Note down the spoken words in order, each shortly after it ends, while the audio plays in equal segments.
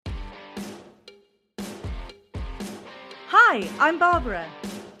Hi, I'm Barbara.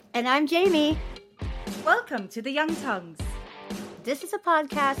 And I'm Jamie. Welcome to The Young Tongues. This is a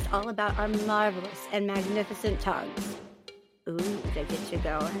podcast all about our marvelous and magnificent tongues. Ooh, did I get you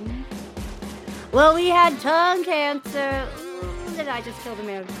going? Well, we had tongue cancer. Ooh, did I just kill the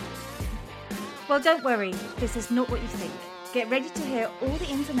man? Well, don't worry, this is not what you think. Get ready to hear all the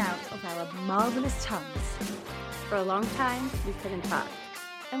ins and outs of our marvelous tongues. For a long time, we couldn't talk,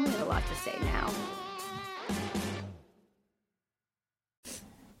 and we have a lot to say now.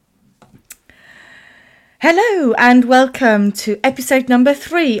 Hello and welcome to episode number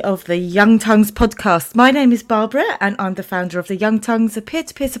 3 of the Young Tongues podcast. My name is Barbara and I'm the founder of the Young Tongues, a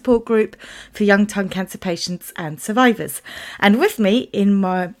peer-to-peer support group for young tongue cancer patients and survivors. And with me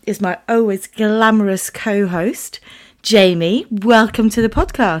is my always glamorous co-host, Jamie. Welcome to the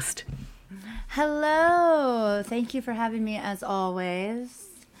podcast. Hello. Thank you for having me as always.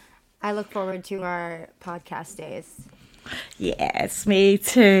 I look forward to our podcast days. Yes, me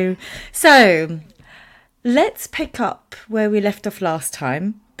too. So let's pick up where we left off last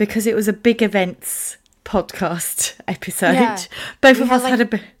time, because it was a big events podcast episode. Yeah, both of us had a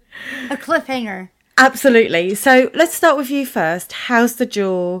cliffhanger. Absolutely. So let's start with you first. How's the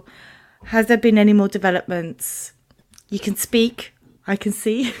jaw? Has there been any more developments? You can speak. I can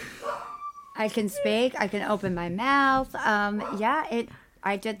see. I can speak. I can open my mouth.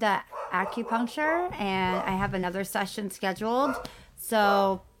 I did the acupuncture and I have another session scheduled.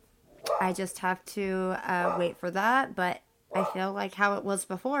 So I just have to wait for that, but I feel like how it was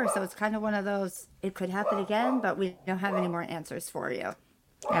before, so it's kind of one of those, it could happen again, but we don't have any more answers for you.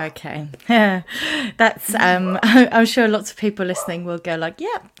 Okay. That's, I'm sure lots of people listening will go like,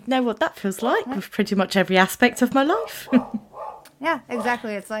 yeah, know what that feels like with pretty much every aspect of my life. Yeah,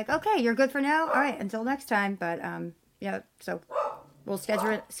 exactly. It's like, okay, you're good for now. All right, until next time. But so we'll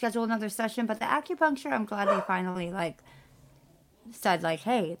schedule another session, but the acupuncture, I'm glad they finally said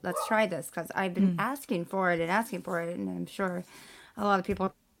hey, let's try this, because I've been asking for it, and I'm sure a lot of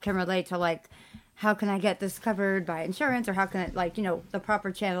people can relate to how can I get this covered by insurance, or how can it the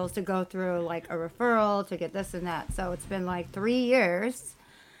proper channels to go through, a referral to get this and that. So it's been 3 years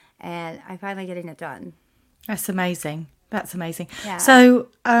and I'm finally getting it done. That's amazing. Yeah. So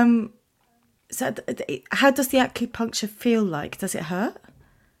how does the acupuncture feel like? Does it hurt?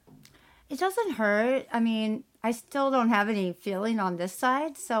 It doesn't hurt. I mean, I still don't have any feeling on this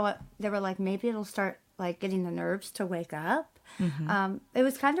side. So they were like, maybe it'll start getting the nerves to wake up. Mm-hmm. It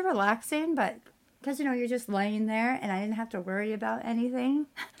was kind of relaxing, but because, you're just laying there and I didn't have to worry about anything.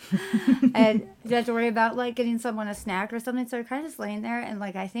 And you didn't have to worry about getting someone a snack or something. So you're kind of just laying there. And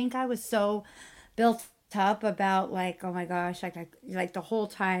I think I was so built up about oh my gosh, the whole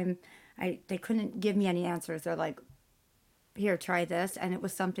time they couldn't give me any answers. They're like, here, try this. And it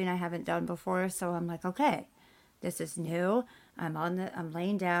was something I haven't done before. So I'm like, okay, this is new. I'm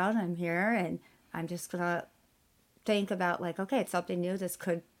laying down, I'm here, and I'm just going to think about okay, it's something new. This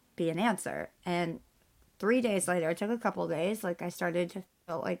could be an answer. And 3 days later, it took a couple of days, I started to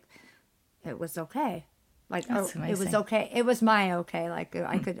feel like it was okay. It was okay. It was my okay. I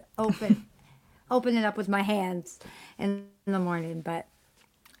could open it up with my hands in the morning. But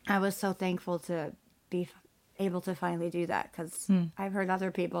I was so thankful to be able to finally do that, because I've heard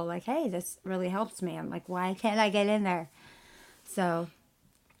other people hey, this really helps me. I'm like, why can't I get in there? So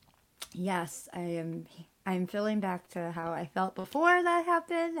yes, I'm feeling back to how I felt before that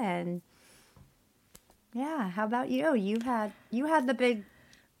happened. And yeah, how about you? You had the big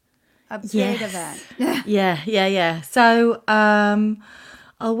event. Yeah. So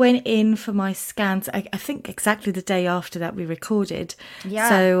I went in for my scans, I think exactly the day after that we recorded.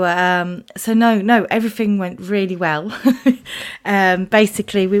 Yeah. So no, everything went really well.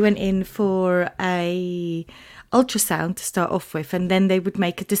 Basically, we went in for a ultrasound to start off with, and then they would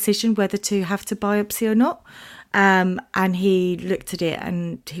make a decision whether to have to biopsy or not. And he looked at it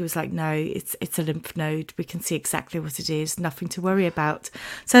and he was like, no, it's a lymph node. We can see exactly what it is. Nothing to worry about.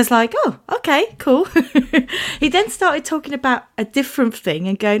 So I was like, oh, okay, cool. He then started talking about a different thing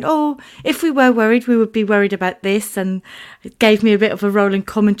and going, oh, if we were worried, we would be worried about this. And it gave me a bit of a rolling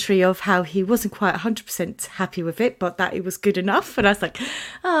commentary of how he wasn't quite 100% happy with it, but that it was good enough. And I was like,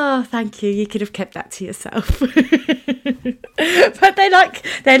 oh, thank you. You could have kept that to yourself. But they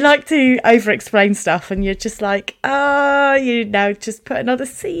like to over-explain stuff, and you're just like, just put another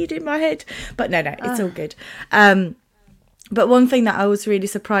seed in my head. But no, it's all good. But one thing that I was really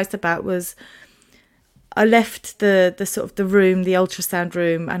surprised about was I left the sort of the room, the ultrasound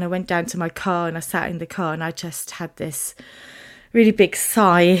room, and I went down to my car and I sat in the car and I just had this really big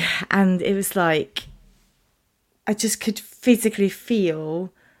sigh, and it was like I just could physically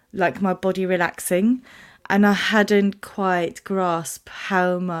feel like my body relaxing. And I hadn't quite grasped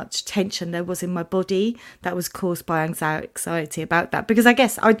how much tension there was in my body that was caused by anxiety about that. Because I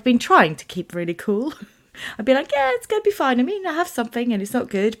guess I'd been trying to keep really cool. I'd be like, yeah, it's going to be fine. I mean, I have something and it's not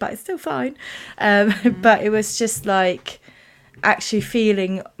good, but it's still fine. But it was just like actually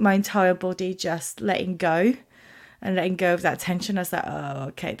feeling my entire body just letting go and letting go of that tension. I was like, oh,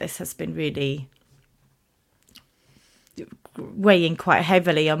 okay, this has been really weighing quite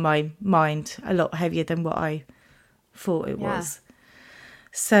heavily on my mind, a lot heavier than what I thought it was.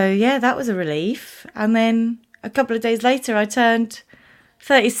 So yeah, that was a relief. And then a couple of days later I turned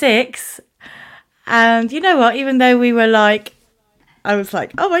 36, and you know what, even though we were like, I was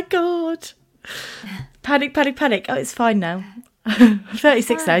like, oh my god, panic, oh, it's fine now. I'm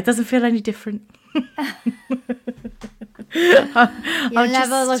 36 now, it doesn't feel any different. You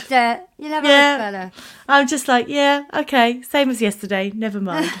never looked better. I'm just like, yeah, okay, same as yesterday, never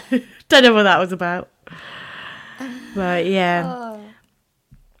mind. Don't know what that was about. But yeah.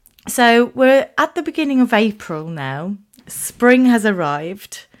 So we're at the beginning of April now. Spring has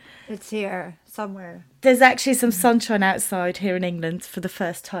arrived. It's here somewhere. There's actually some sunshine outside here in England for the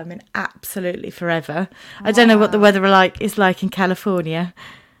first time in absolutely forever. Wow. I don't know what the weather is like in California.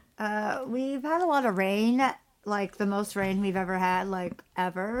 We've had a lot of rain, like the most rain we've ever had, like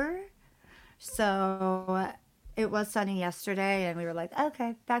ever. So it was sunny yesterday, and we were like,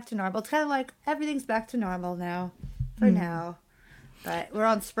 okay, back to normal. It's kind of like everything's back to normal now, for now. But we're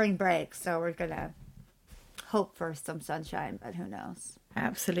on spring break, so we're going to hope for some sunshine, but who knows?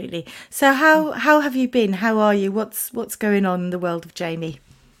 Absolutely. So how have you been? How are you? What's going on in the world of Jamie?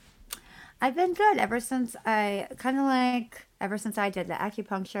 I've been good ever since I did the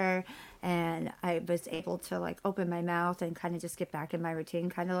acupuncture and I was able to like open my mouth and kind of just get back in my routine.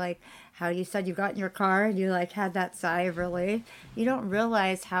 Kind of like how you said you got in your car and you like had that sigh of relief. You don't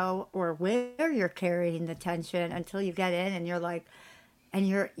realize how or where you're carrying the tension until you get in and you're like, and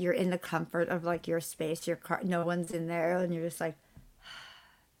you're in the comfort of like your space, your car, no one's in there, and you're just like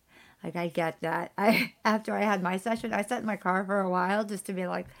I get that. After I had my session, I sat in my car for a while just to be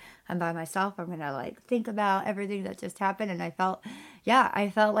like, I'm by myself. I'm gonna like think about everything that just happened, and I felt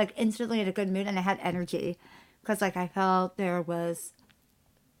like instantly in a good mood, and I had energy because like I felt there was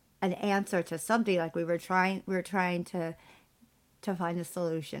an answer to something. Like we were trying to find a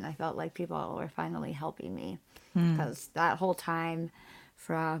solution. I felt like people were finally helping me because that whole time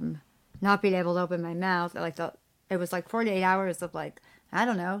from not being able to open my mouth, it was like 48 hours of like, I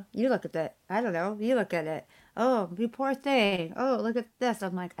don't know, you look at it. I don't know, you look at it. Oh, you poor thing. Oh, look at this.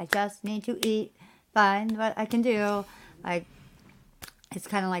 I'm like, I just need to eat, find what I can do. Like, it's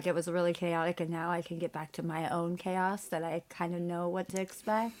kind of like it was really chaotic, and now I can get back to my own chaos that I kind of know what to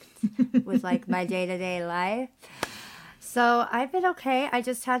expect with like my day-to-day life. So I've been okay. I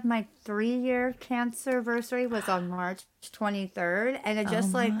just had my 3-year cancer anniversary was on March 23rd, and it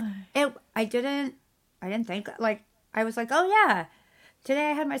just I didn't think like I was like, oh yeah,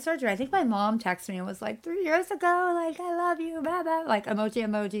 today I had my surgery. I think my mom texted me and was like, 3 years ago, like I love you, blah blah, like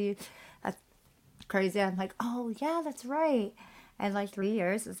emoji. That's crazy. I'm like, oh yeah, that's right. And like 3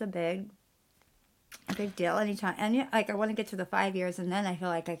 years is a big deal anytime. And like I want to get to the 5 years, and then I feel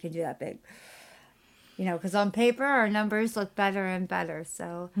like I can do that big. You know, because on paper our numbers look better and better.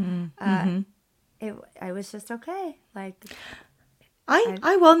 So I was just okay. Like,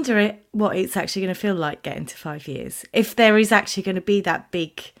 I wonder what it's actually going to feel like getting to 5 years. If there is actually going to be that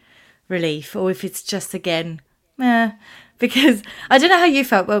big relief, or if it's just again, because I don't know how you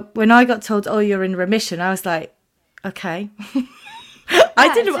felt, but when I got told, oh, you're in remission, I was like, okay.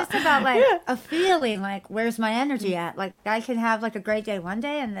 I didn't. It's just about like a feeling, like where's my energy at? Like I can have like a great day one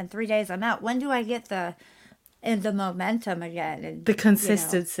day, and then 3 days I'm out. When do I get the momentum again? And, the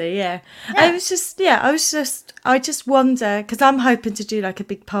consistency, I just wonder, because I'm hoping to do like a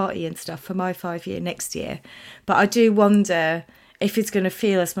big party and stuff for my 5 year next year, but I do wonder if it's going to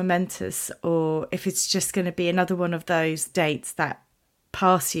feel as momentous, or if it's just going to be another one of those dates that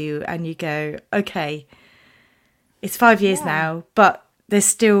pass you and you go, okay, it's 5 years now, but it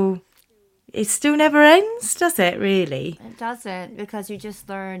still never ends, does it, really? It doesn't, because you just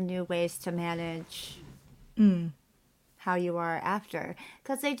learn new ways to manage how you are after.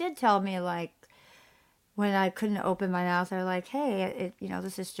 Because they did tell me, like, when I couldn't open my mouth, they're like, hey,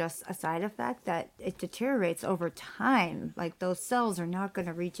 this is just a side effect that it deteriorates over time. Like, those cells are not going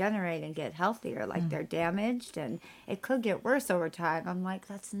to regenerate and get healthier. Like, they're damaged, and it could get worse over time. I'm like,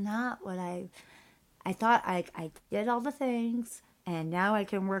 that's not what I thought. I did all the things, and now I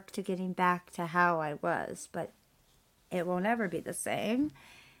can work to getting back to how I was, but it won't ever be the same.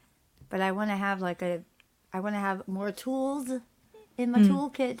 But I want to have more tools in my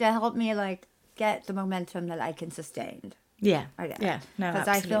toolkit to help me like get the momentum that I can sustain. Yeah. I guess. Yeah. No, because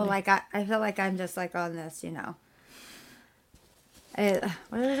I feel like I'm just like on this,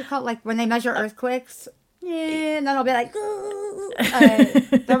 what is it called? Like when they measure earthquakes. Yeah, and then I'll be like,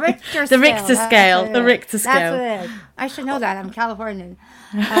 the Richter scale. The Richter scale. The Richter scale. That's what it is. I should know that. I'm Californian.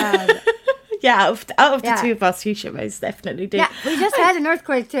 Yeah, out of the two of us, you should most definitely do. Yeah, we just had an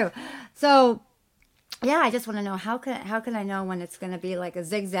earthquake too. So, yeah, I just want to know how can I know when it's going to be like a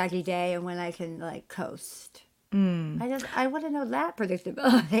zigzaggy day and when I can like coast. I want to know that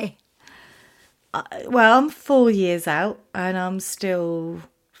predictability. Well, I'm 4 years out and I'm still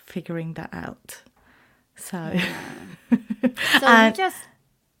figuring that out. So, you just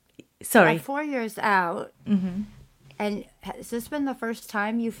sorry, 4 years out, and has this been the first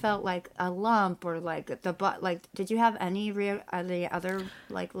time you felt like a lump or like the butt? Like, did you have any other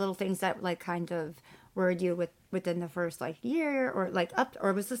like little things that like kind of worried you within the first like year or like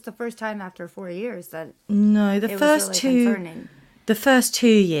or was this the first time after 4 years that? No, the first 2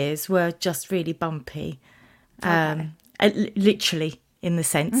 years were just really bumpy, literally in the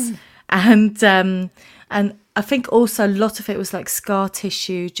sense. And I think also a lot of it was like scar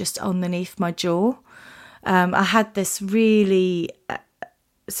tissue just underneath my jaw. I had this really,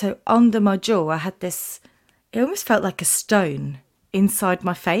 so under my jaw, I had this, it almost felt like a stone inside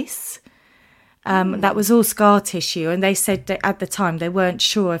my face. That was all scar tissue. And they said that at the time they weren't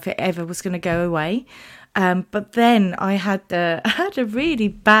sure if it ever was going to go away. But then I had a really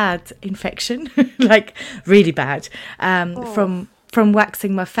bad infection, like really bad, from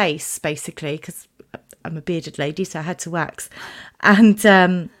waxing my face, basically, because I'm a bearded lady, so I had to wax.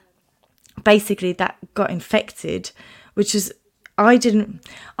 And basically that got infected, which is, I didn't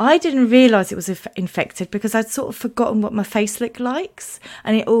realise it was infected because I'd sort of forgotten what my face looked like,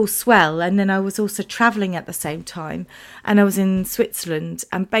 and it all swelled. And then I was also travelling at the same time, and I was in Switzerland,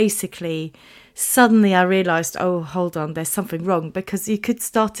 and basically suddenly I realised, oh, hold on, there's something wrong, because you could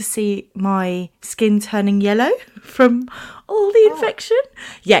start to see my skin turning yellow from all the infection.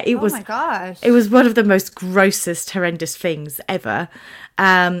 Yeah, it was. Oh my gosh! It was one of the most grossest, horrendous things ever.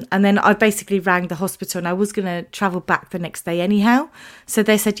 And then I basically rang the hospital, and I was going to travel back the next day anyhow. So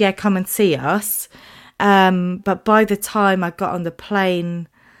they said, yeah, come and see us. But by the time I got on the plane,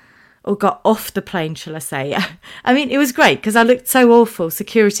 or got off the plane, shall I say, I mean, it was great because I looked so awful.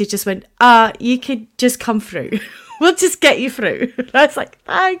 Security just went, you could just come through. We'll just get you through. I was like,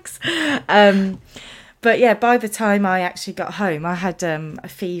 thanks. But yeah, by the time I actually got home, I had a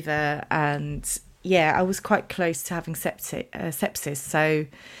fever, and yeah, I was quite close to having sepsis. So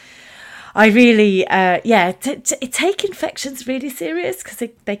I really, take infections really serious because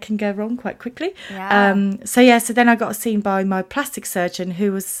they can go wrong quite quickly. Yeah. So then I got seen by my plastic surgeon, it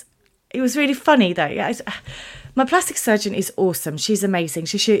was really funny though. My plastic surgeon is awesome. She's amazing.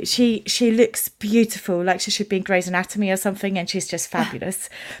 She looks beautiful, like she should be in Grey's Anatomy or something, and she's just fabulous.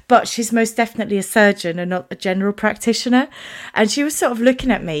 But she's most definitely a surgeon and not a general practitioner. And she was sort of looking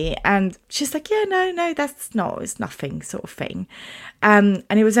at me, and she's like, "Yeah, no, it's nothing," sort of thing. And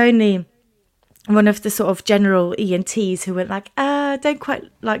it was only one of the sort of general ENTs who went like, don't quite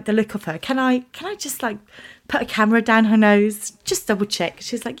like the look of her. Can I just like put a camera down her nose, just double check?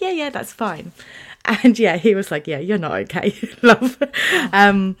 She's like, yeah, that's fine. And yeah, he was like, yeah, you're not okay, love.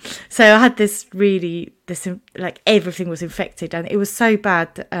 So I had this like everything was infected, and it was so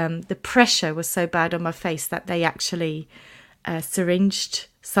bad. The pressure was so bad on my face that they actually syringed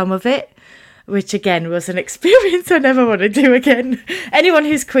some of it, which again was an experience I never want to do again. Anyone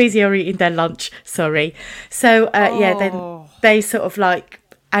who's queasy or eating their lunch, sorry. So then they sort of like,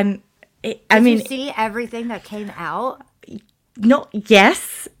 and it, Did you see everything that came out?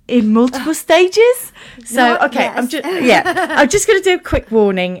 Yes, in multiple stages. So okay, yes. I'm just going to do a quick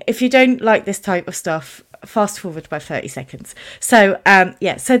warning. If you don't like this type of stuff, fast forward by 30 seconds. So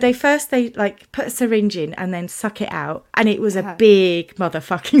so they like put a syringe in and then suck it out, and it was a big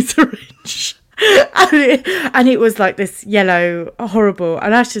motherfucking syringe. and it was like this yellow, horrible,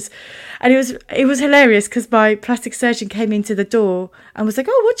 and it was hilarious because my plastic surgeon came into the door and was like,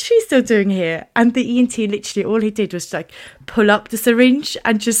 "Oh, what's she still doing here?" And the ENT literally all he did was like pull up the syringe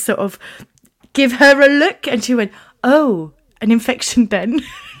and just sort of give her a look, and she went, "Oh, an infection then."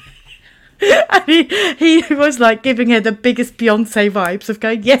 And he was like giving her the biggest Beyonce vibes of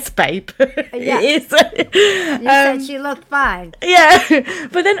going, yes, babe. Yeah. It is. You said she looked fine. Yeah.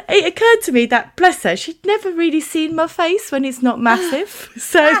 But then it occurred to me that, bless her, she'd never really seen my face when it's not massive.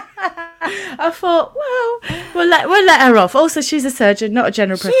 So I thought, well, we'll let her off. Also, she's a surgeon, not a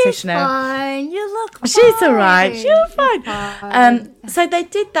general practitioner. She's fine. You look fine. She's all right. She'll fine. So they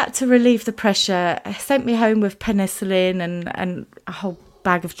did that to relieve the pressure. Sent me home with penicillin and a whole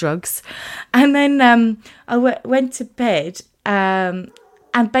bag of drugs. And then I went to bed, and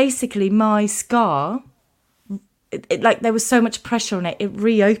basically my scar, like there was so much pressure on it, it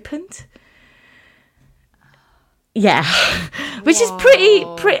reopened. Yeah, which is pretty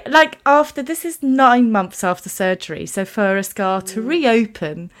like after, this is 9 months after surgery. So for a scar to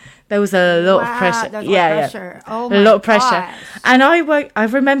reopen, there was a lot of pressure. Pressure. Oh my a lot of pressure. gosh. And I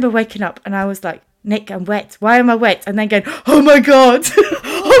remember waking up and I was like, Nick, I'm wet. Why am I wet? And then going, oh my God,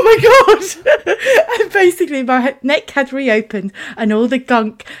 oh my God. And basically my neck had reopened and all the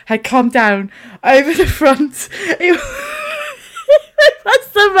gunk had come down over the front. It was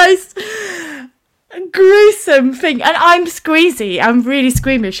the most gruesome thing. And I'm squeezy. I'm really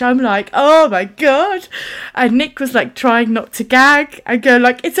squeamish. I'm like, oh my God. And Nick was like trying not to gag and go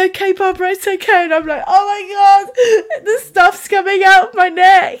like, it's okay, Barbara, it's okay. And I'm like, oh my God, the stuff's coming out of my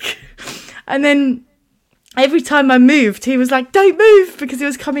neck. And then every time I moved, he was like, don't move, because it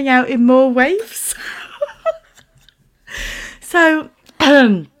was coming out in more waves. So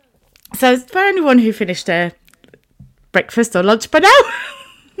for anyone who finished their breakfast or lunch by now,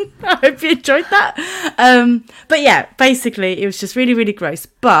 I hope you enjoyed that. But yeah, basically it was just really, really gross.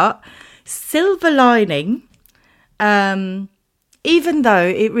 But silver lining, even though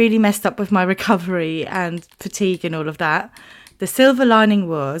it really messed up with my recovery and fatigue and all of that, the silver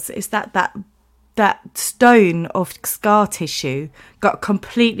lining is that stone of scar tissue got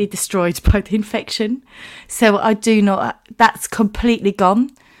completely destroyed by the infection. So that's completely gone.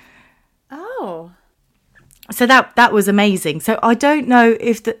 Oh. So that was amazing. So I don't know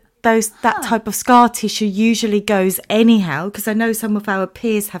if that type of scar tissue usually goes anyhow, because I know some of our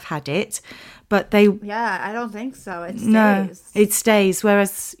peers have had it, but I don't think so. It stays. No, it stays.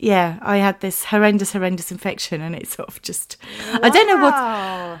 Whereas, I had this horrendous infection, and it sort of just,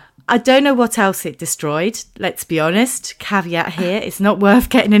 wow. I don't know what else it destroyed. Let's be honest. Caveat here: it's not worth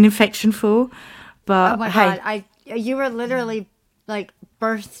getting an infection for. But oh my God, you were literally like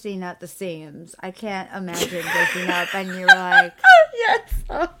bursting at the seams. I can't imagine waking up and you're like, yes,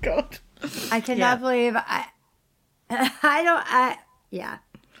 oh God, I cannot believe yeah.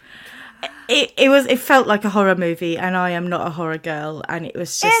 It felt like a horror movie, and I am not a horror girl, and it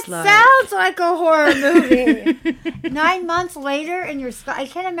was just sounds like a horror movie. 9 months later, and your scar, I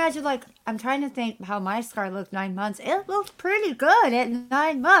can't imagine, like, I'm trying to think how my scar looked 9 months. It looked pretty good at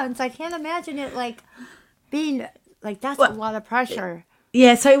 9 months. I can't imagine it, like, being, like, that's a lot of pressure.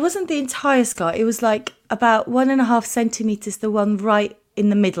 Yeah, so it wasn't the entire scar. It was, like, about 1.5 centimetres, the one right in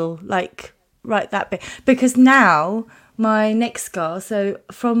the middle, like, right that bit. Because now, my neck scar, so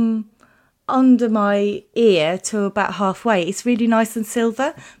from under my ear to about halfway, it's really nice and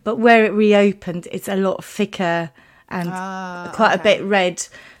silver, but where it reopened, it's a lot thicker and quite a bit red.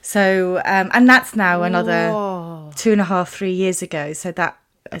 So and that's now another 2.5-3 years ago, so that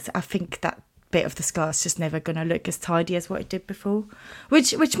I think that bit of the scar is just never going to look as tidy as what it did before,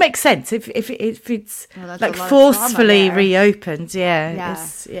 which makes sense if it's like forcefully reopened.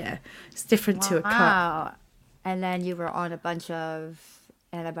 It's different to a cut. And then you were on a bunch of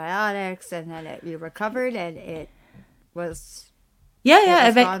antibiotics, and then you recovered, and it was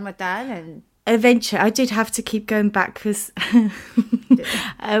gone with that. And eventually I did have to keep going back, because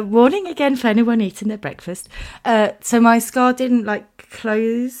warning again for anyone eating their breakfast, so my scar didn't like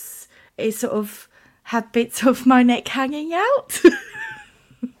close. It sort of had bits of my neck hanging out.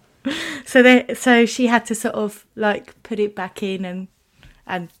 so she had to sort of like put it back in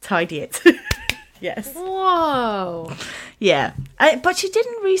and tidy it. Yes. Whoa. Yeah. But she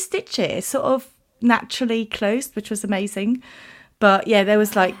didn't restitch it. It sort of naturally closed, which was amazing. But yeah, there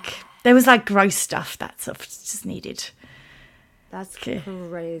was like gross stuff that sort of just needed. That's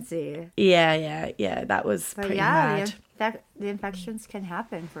crazy. Yeah. That was pretty mad. The infections can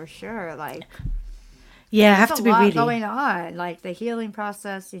happen for sure. Like, yeah, have to be really going on. Like the healing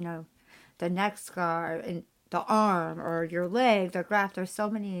process, the neck scar and the arm or your leg, the graft. There's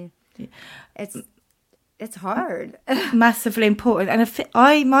so many. It's hard. Massively important.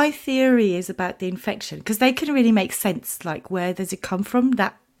 And my theory is about the infection, because they couldn't really make sense, like, where does it come from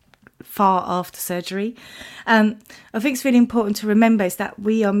that far after surgery. I think it's really important to remember is that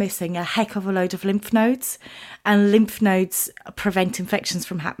we are missing a heck of a load of lymph nodes, and lymph nodes prevent infections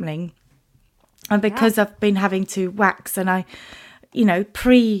from happening. And because I've been having to wax, and I,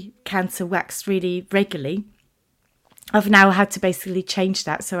 pre-cancer waxed really regularly, I've now had to basically change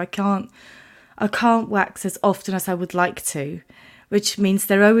that. So I can't wax as often as I would like to, which means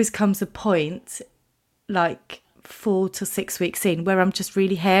there always comes a point, like 4 to 6 weeks in, where I'm just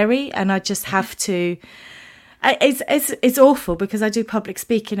really hairy, and I just have to It's awful because I do public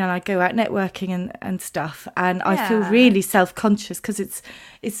speaking and I go out networking and stuff, and I feel really self-conscious because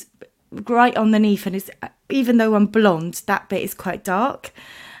it's right underneath, and it's, even though I'm blonde, that bit is quite dark.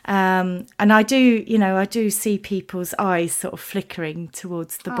 And I do see people's eyes sort of flickering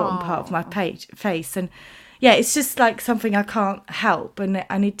towards the bottom part of my face, and yeah, it's just like something I can't help, and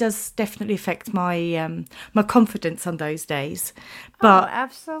it does definitely affect my my confidence on those days. But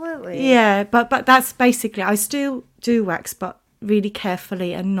absolutely, yeah, but that's basically, I still do wax, but really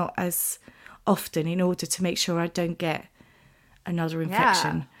carefully and not as often, in order to make sure I don't get another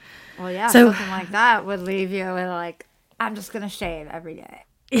infection. Well, yeah, so something like that would leave you with like, I'm just gonna shave every day.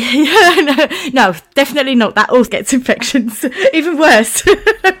 Yeah, no, definitely not. That all gets infections. Even worse.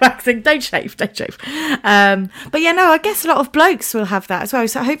 Waxing, don't shave. But yeah, no, I guess a lot of blokes will have that as well.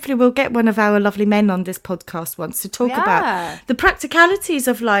 So hopefully we'll get one of our lovely men on this podcast once to talk about the practicalities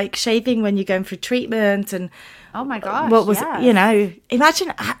of like shaving when you're going through treatment, and oh my gosh, what was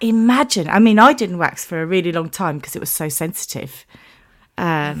imagine. I mean, I didn't wax for a really long time because it was so sensitive.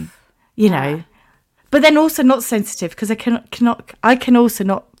 You know. But then also not sensitive because I can also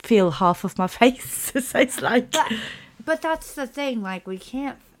not feel half of my face. So it's like, but that's the thing. Like I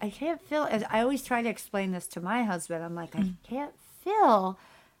can't feel. I always try to explain this to my husband. I'm like, I can't feel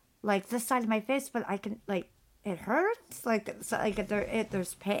like this side of my face, but I can, like, it hurts. Like, so, like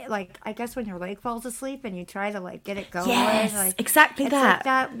there's pain. Like, I guess when your leg falls asleep and you try to like get it going. Yes, like, exactly it's that. Like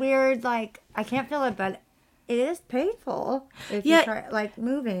that weird, like, I can't feel it, but it is painful if you try, like,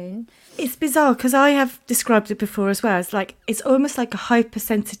 moving. It's bizarre because I have described it before as well. It's like, it's almost like a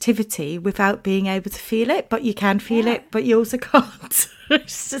hypersensitivity without being able to feel it, but you can feel it, but you also can't.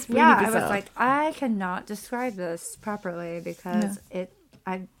 It's just really bizarre. I was like, I cannot describe this properly because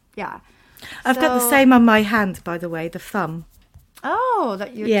I've got the same on my hand, by the way, the thumb. Oh,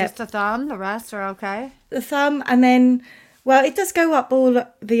 that you're just the thumb, the rest are okay? The thumb, and then, well, it does go up all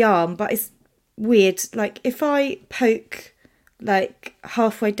the arm, but it's weird. Like, if I poke like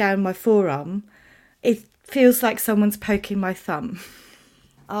halfway down my forearm, it feels like someone's poking my thumb.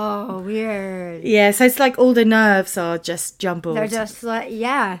 Oh, weird. Yeah, so it's like all the nerves are just jumbled. They're just like,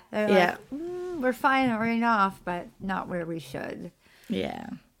 they're like, we're firing off, but not where we should. Yeah.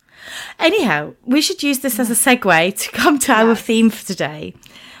 Anyhow, we should use this as a segue to come to our theme for today,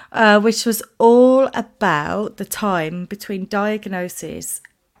 which was all about the time between diagnosis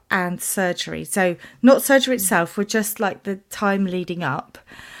and surgery. So not surgery itself, we're just like the time leading up.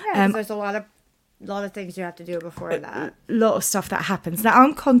 Yeah, there's a lot of things you have to do before that. A lot of stuff that happens. Now,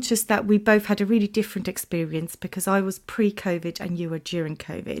 I'm conscious that we both had a really different experience because I was pre-COVID and you were during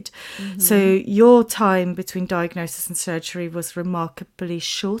COVID. Mm-hmm. So your time between diagnosis and surgery was remarkably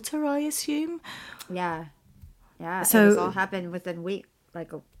shorter, I assume? Yeah. Yeah, so it was all happened within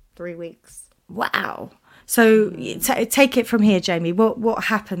 3 weeks. Wow. So take it from here, Jamie. What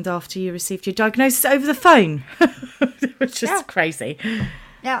happened after you received your diagnosis over the phone? Which is crazy.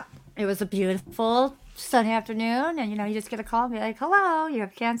 Yeah. It was a beautiful sunny afternoon, and you just get a call and be like, hello, you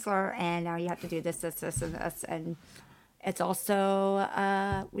have cancer, and now you have to do this, and this. And it's also,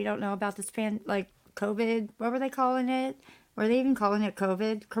 we don't know about this COVID. What were they calling it? Were they even calling it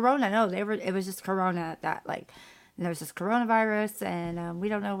COVID? Corona? No, it was just Corona and there was this coronavirus, and we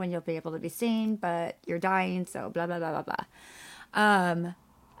don't know when you'll be able to be seen, but you're dying, so blah, blah, blah, blah, blah.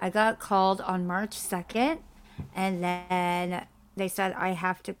 I got called on March 2nd, and then they said I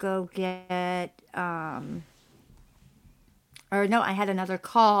have to go get, I had another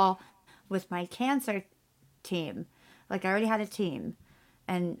call with my cancer team. Like, I already had a team,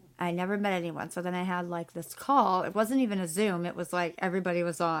 and I never met anyone. So then I had, this call. It wasn't even a Zoom. It was, everybody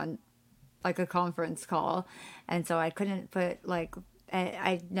was on, a conference call. And so I couldn't put,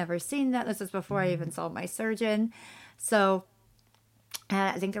 I'd never seen that. This was before I even saw my surgeon. So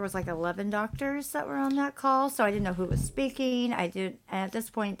I think there was 11 doctors that were on that call, so I didn't know who was speaking. At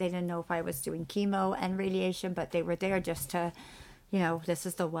this point, they didn't know if I was doing chemo and radiation, but they were there just to, this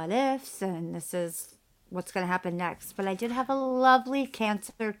is the what ifs, and this is what's going to happen next. But I did have a lovely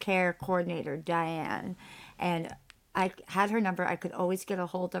cancer care coordinator, Diane, and I had her number. I could always get a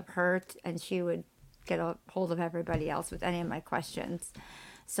hold of her, and she would get a hold of everybody else with any of my questions.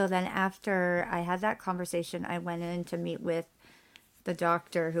 So then after I had that conversation, I went in to meet with the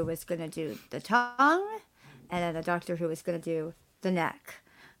doctor who was going to do the tongue, and then the doctor who was going to do the neck.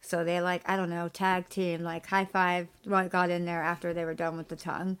 So they tag team, high five, got in there after they were done with the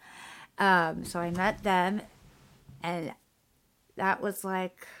tongue. So I met them, and that was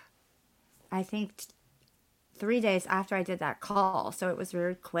I think 3 days after I did that call. So it was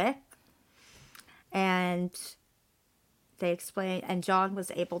very quick. And they explained, and John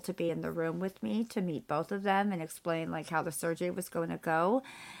was able to be in the room with me to meet both of them and explain like how the surgery was going to go.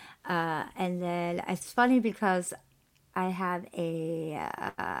 And then it's funny because I have a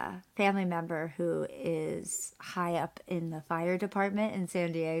family member who is high up in the fire department in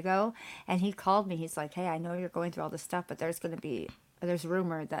San Diego, and he called me. He's like, "Hey, I know you're going through all this stuff, but there's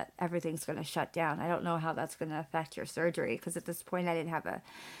rumor that everything's going to shut down. I don't know how that's going to affect your surgery because at this point I didn't have a.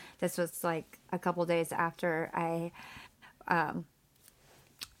 This was like a couple days after I,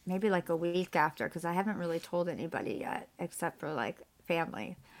 maybe like a week after, because I haven't really told anybody yet except for like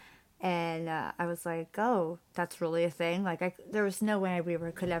family." And I was like, "Oh, that's really a thing." Like, there was no way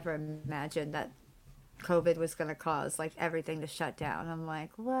could ever imagine that COVID was going to cause like everything to shut down. I'm like,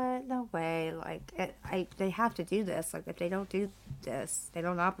 "What? No way!" Like, they have to do this. Like, if they don't do this, they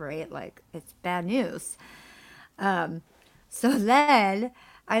don't operate. Like, it's bad news. So then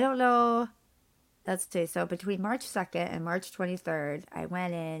I don't know. Let's see. So between March 2nd and March 23rd, I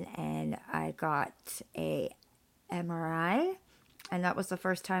went in and I got a MRI. And that was the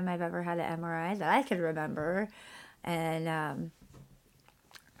first time I've ever had an MRI that I could remember. And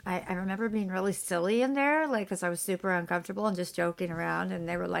I remember being really silly in there, like, because I was super uncomfortable and just joking around. And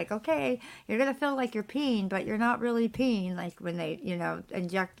they were like, "Okay, you're going to feel like you're peeing, but you're not really peeing." Like when they,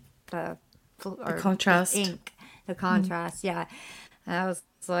 inject the contrast. ink, the contrast, yeah. And I was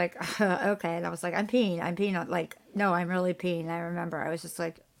like, "Okay." And I was like, I'm peeing. Like, no, I'm really peeing. I remember I was just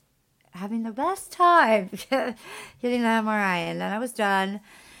like, having the best time getting the MRI, and then I was done.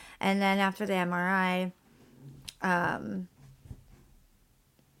 And then after the MRI,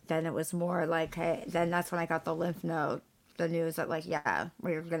 then it was more like, hey, then that's when I got the lymph node, the news that like, yeah,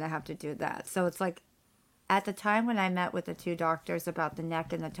 we're gonna have to do that. So it's like, at the time when I met with the two doctors about the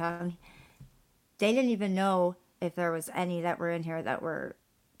neck and the tongue, they didn't even know if there was any that were in here that were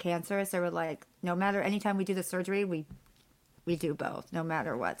cancerous. They were like, no matter, anytime we do the surgery, we do both, no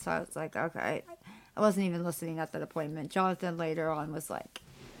matter what. So I was like, okay. I wasn't even listening at that appointment. Jonathan later on was like,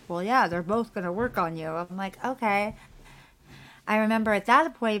 well, yeah, they're both going to work on you. I'm like, okay. I remember at that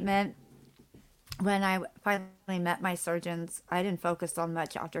appointment, when I finally met my surgeons, I didn't focus on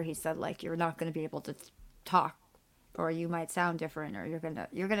much after he said, like, you're not going to be able to talk, or you might sound different, or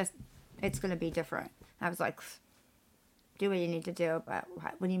it's going to be different. I was like, do what you need to do, but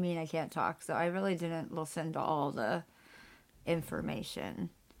what do you mean I can't talk? So I really didn't listen to all the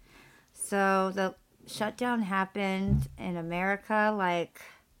information. So the shutdown happened in America like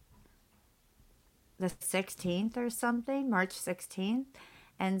the 16th or something, March 16th.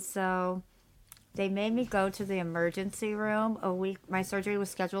 And so they made me go to the emergency room a week. My surgery was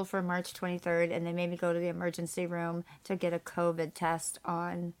scheduled for March 23rd, and they made me go to the emergency room to get a COVID test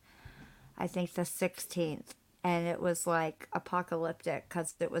on, I think, the 16th. And it was like apocalyptic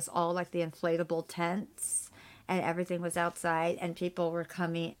because it was all like the inflatable tents and everything was outside and people were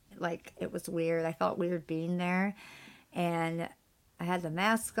coming. Like, it was weird. I felt weird being there. And I had the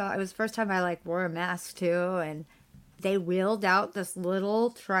mask on. It was the first time I like wore a mask too. And they wheeled out this little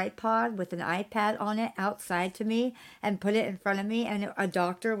tripod with an iPad on it outside to me and put it in front of me. And a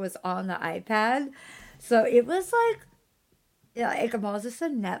doctor was on the iPad. So it was like, yeah, like, was this a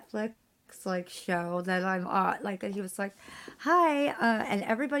Netflix like show that I'm on? Like, and he was like, "Hi," and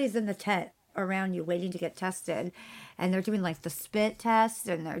everybody's in the tent around you waiting to get tested, and they're doing like the spit test,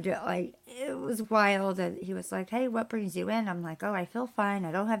 and they're doing like, it was wild. And he was like, "Hey, what brings you in?" I'm like, "Oh, I feel fine.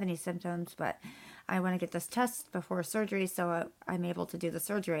 I don't have any symptoms, but I want to get this test before surgery so I'm able to do the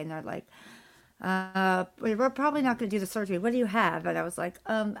surgery." And they're like, "We're probably not going to do the surgery. What do you have?" And I was like,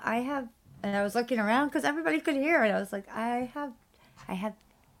 I have," and I was looking around because everybody could hear, and I was like, I have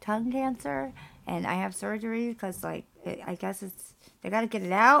tongue cancer and I have surgery because like I guess they got to get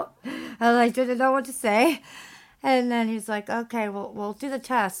it out. I like didn't know what to say. And then he's like, "Okay, well, we'll do the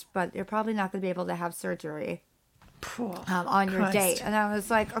test, but you're probably not going to be able to have surgery on your date." And I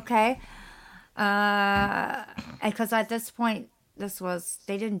was like, "Okay," because at this point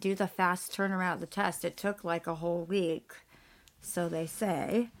they didn't do the fast turnaround of the test. It took like a whole week, so they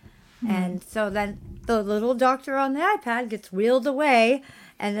say. And so then the little doctor on the iPad gets wheeled away,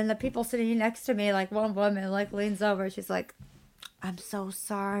 and then the people sitting next to me, like one woman, like leans over. She's like, "I'm so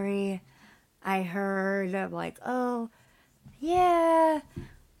sorry. I heard." I'm like, "Oh, yeah,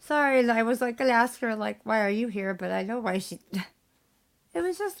 sorry." And I was like gonna ask her like, "Why are you here?" But I know why she. It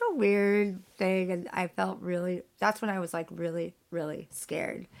was just a weird thing, and I felt really. That's when I was like really, really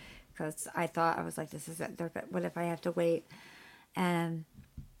scared, because I thought, I was like, "This is it. What if I have to wait?" And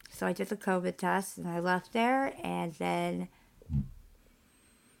so I did the COVID test and I left there, and then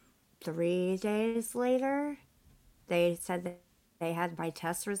 3 days later, they said that they had my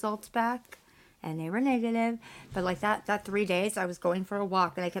test results back, and they were negative. But like that 3 days, I was going for a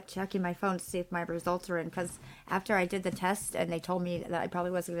walk and I kept checking my phone to see if my results were in. Because after I did the test and they told me that I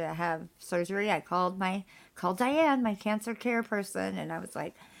probably wasn't going to have surgery, I called Diane, my cancer care person, and I was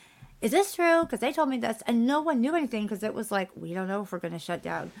like, is this true? Because they told me this, and no one knew anything because it was like, we don't know if we're going to shut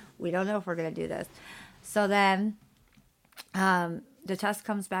down. We don't know if we're going to do this. So then the test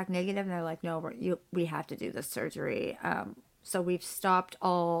comes back negative, and they're like, no, we have to do this surgery. So we've stopped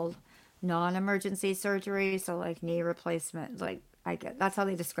all non-emergency surgery, so like knee replacement. Like that's how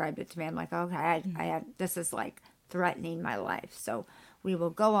they described it to me. I'm like, okay, I had this is like threatening my life. So we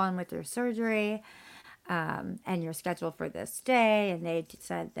will go on with your surgery. And you're scheduled for this day. And they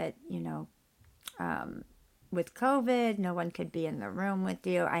said that, with COVID, no one could be in the room with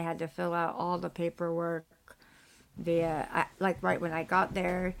you. I had to fill out all the paperwork right when I got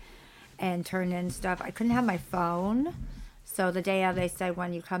there and turn in stuff. I couldn't have my phone. So the day of, they said,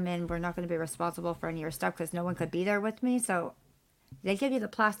 when you come in, we're not going to be responsible for any of your stuff because no one could be there with me. So they give you the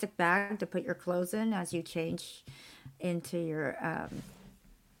plastic bag to put your clothes in as you change into your...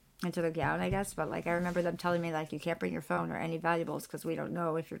 into the gown, I guess. But like, I remember them telling me like, you can't bring your phone or any valuables because we don't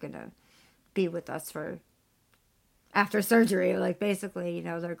know if you're going to be with us for after surgery. Like basically,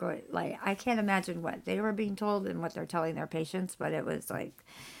 they're going like, I can't imagine what they were being told and what they're telling their patients, but it was like,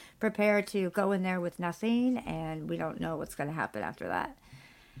 prepare to go in there with nothing and we don't know what's going to happen after that.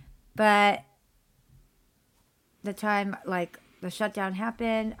 But the time like the shutdown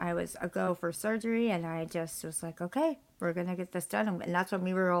happened, I was a go for surgery and I just was like, okay, we're going to get this done. And that's when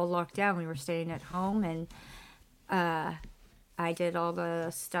we were all locked down. We were staying at home and I did all the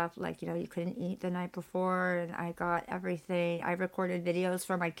stuff like, you couldn't eat the night before and I got everything. I recorded videos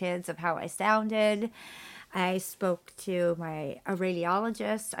for my kids of how I sounded. I spoke to a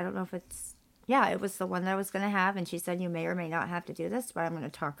radiologist. I don't know if it was the one that I was going to have. And she said, you may or may not have to do this, but I'm going to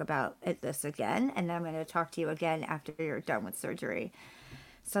talk about this again. And then I'm going to talk to you again after you're done with surgery.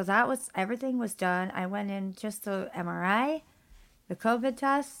 So everything was done. I went in just the MRI, the COVID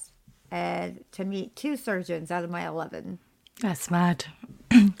test, and to meet 2 surgeons out of my 11. That's mad.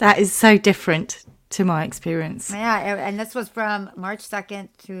 That is so different to my experience. Yeah, and this was from March 2nd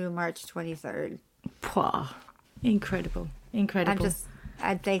to March 23rd. Wow. Incredible.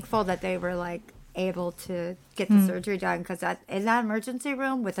 I'm thankful that they were like able to get the surgery done because in that emergency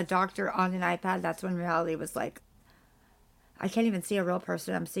room with a doctor on an iPad, that's when reality was like, I can't even see a real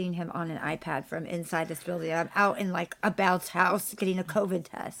person. I'm seeing him on an iPad from inside this building. I'm out in like a Bout's house getting a COVID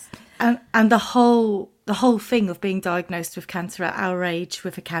test. And the whole thing of being diagnosed with cancer at our age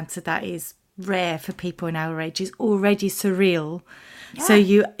with a cancer that is rare for people in our age is already surreal. Yeah. So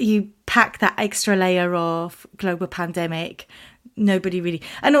you pack that extra layer of global pandemic. Nobody really,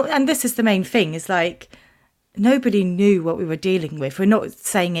 and this is the main thing, is like nobody knew what we were dealing with. We're not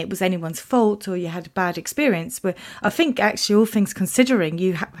saying it was anyone's fault or you had a bad experience, but I think actually all things considering,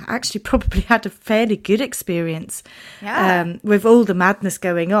 you actually probably had a fairly good experience with all the madness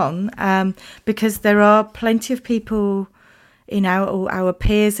going on, because there are plenty of people in our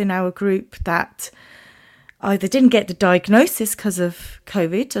peers in our group that either didn't get the diagnosis because of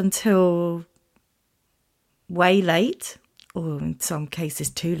COVID until way late, or in some cases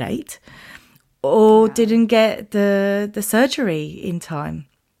too late, or didn't get the surgery in time.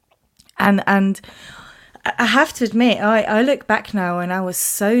 And I have to admit, I look back now and I was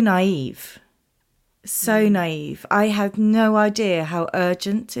so naive. I had no idea how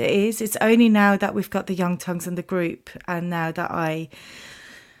urgent it is. It's only now that we've got the young tongues in the group, and now that I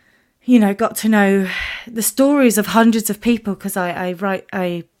got to know the stories of hundreds of people, because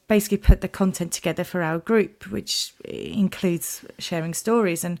I basically put the content together for our group, which includes sharing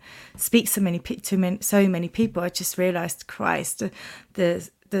stories and speaks to so many people. I just realised, Christ, the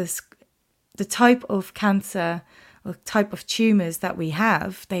type of cancer or type of tumours that we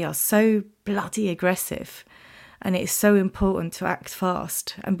have, they are so bloody aggressive, and it's so important to act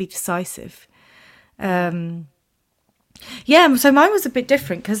fast and be decisive. So mine was a bit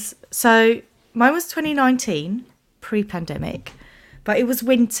different so mine was 2019, pre-pandemic, but it was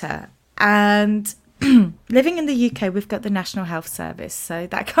winter, and living in the UK, we've got the National Health Service, so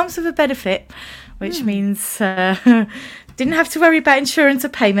that comes with a benefit, which means didn't have to worry about insurance or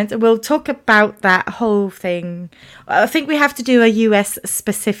payment. And we'll talk about that whole thing. I think we have to do a US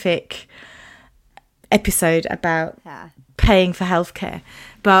specific episode about paying for healthcare.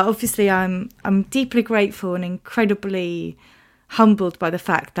 But obviously, I'm deeply grateful and incredibly humbled by the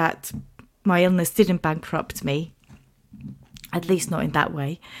fact that my illness didn't bankrupt me. At least not in that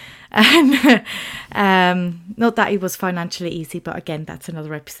way. And not that it was financially easy, but again, that's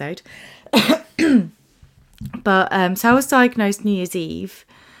another episode. But so I was diagnosed New Year's Eve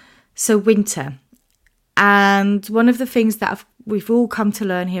So winter. And one of the things that we've all come to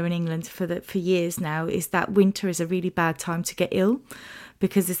learn here in England for years now is that winter is a really bad time to get ill,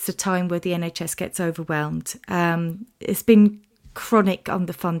 because it's the time where the NHS gets overwhelmed. It's been chronic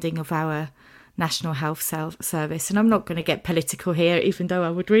underfunding of our National Health Service, and I'm not going to get political here, even though I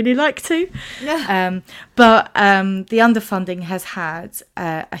would really like to. Yeah. But the underfunding has had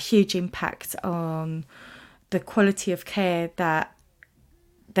a huge impact on the quality of care that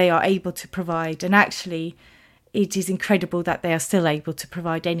they are able to provide. And actually, it is incredible that they are still able to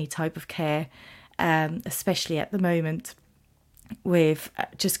provide any type of care, especially at the moment with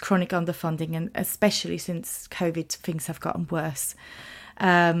just chronic underfunding, and especially since COVID, things have gotten worse.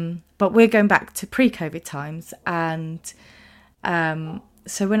 But we're going back to pre-COVID times, and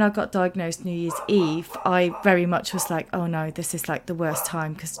so when I got diagnosed New Year's Eve, I very much was like, oh no, this is like the worst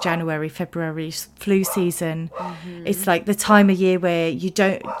time, because January, February, flu season. Mm-hmm. It's like the time of year where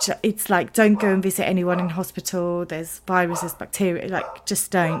it's like, don't go and visit anyone in hospital. There's viruses, bacteria, like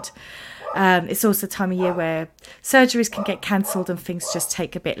just don't. It's also a time of year where surgeries can get cancelled and things just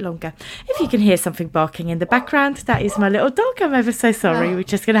take a bit longer. If you can hear something barking in the background, that is my little dog. I'm ever so sorry. Oh. We're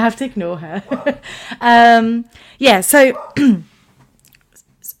just going to have to ignore her.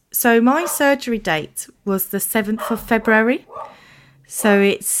 So my surgery date was the 7th of February. So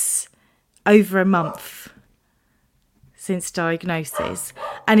it's over a month since diagnosis.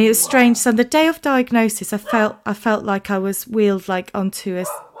 And it was strange. So on the day of diagnosis, I felt like I was wheeled like onto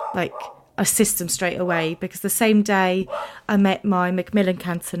a system straight away, because the same day I met my Macmillan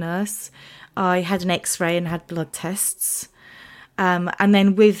cancer nurse, I had an X-ray and had blood tests. And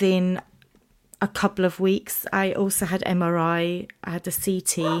then within a couple of weeks, I also had MRI, I had a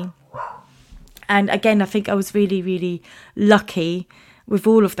CT. And again, I think I was really, really lucky with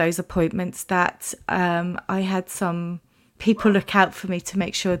all of those appointments that I had some people look out for me to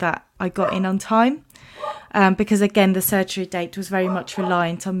make sure that I got in on time. Because again, the surgery date was very much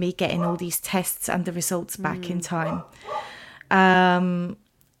reliant on me getting all these tests and the results back in time. So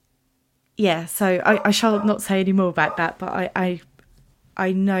I shall not say any more about that, but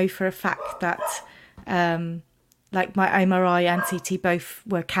I know for a fact that like my MRI and CT both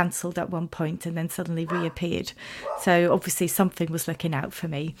were cancelled at one point and then suddenly reappeared. So obviously something was looking out for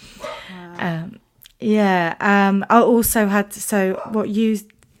me. Wow. I also had, so what you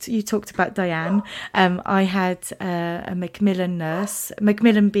talked about, Diane. I had a Macmillan nurse,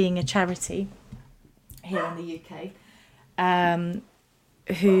 Macmillan being a charity here in the UK,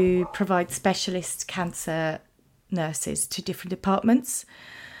 who provides specialist cancer nurses to different departments.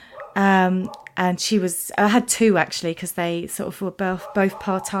 And I had two actually, because they sort of were both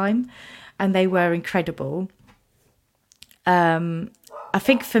part-time, and they were incredible. I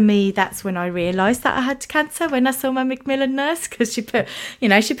think for me, that's when I realised that I had cancer, when I saw my Macmillan nurse, because she put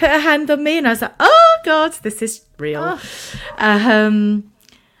her hand on me and I was like, oh God, this is real. So I'm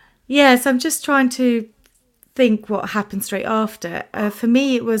just trying to think what happened straight after. For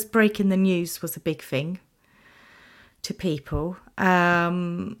me, it was breaking the news was a big thing to people.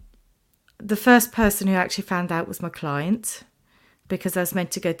 The first person who actually found out was my client, because I was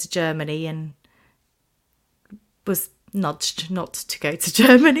meant to go to Germany and was nudged not to go to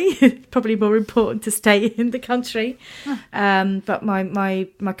Germany. Probably more important to stay in the country. But my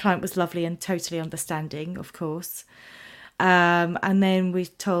client was lovely and totally understanding, of course. And then we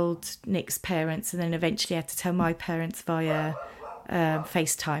told Nick's parents, and then eventually had to tell my parents via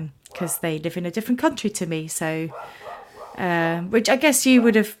FaceTime, because they live in a different country to me. So, which I guess you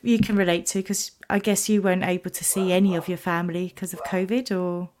can relate to, because I guess you weren't able to see any of your family because of COVID,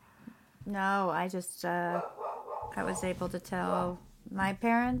 or? No, I just, I was able to tell my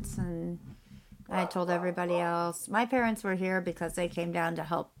parents, and I told everybody else. My parents were here because they came down to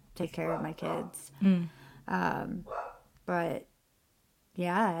help take care of my kids. But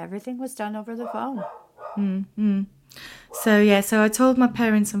yeah, everything was done over the phone. So I told my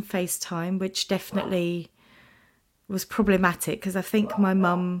parents on FaceTime, which definitely was problematic, because I think my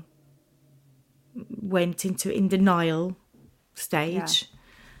mum went in denial stage.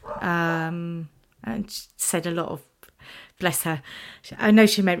 Yeah. And she said a lot of, bless her, I know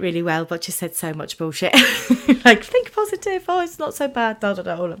she meant really well, but she said so much bullshit. Like, think positive, oh, it's not so bad,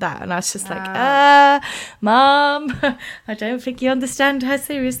 all of that. And I was just like, Mum, I don't think you understand how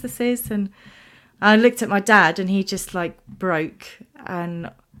serious this is. And I looked at my dad, and he just like broke.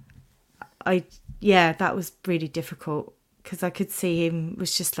 And that was really difficult, because I could see him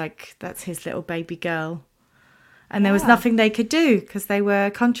was just like, that's his little baby girl. And there was nothing they could do, because they were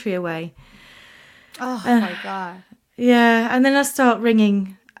a country away. Oh my God. Yeah, and then I start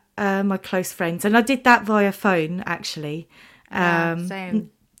ringing my close friends, and I did that via phone actually. Same.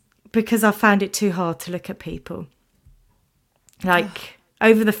 because I found it too hard to look at people. Like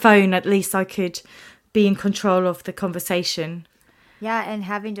over the phone, at least I could be in control of the conversation. Yeah, and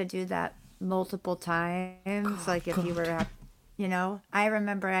having to do that multiple times, like if you were, you know, I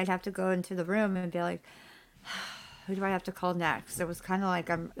remember I'd have to go into the room and be like, who do I have to call next? It was kind of like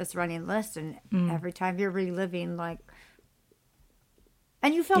I'm this running list, and every time you're reliving, like,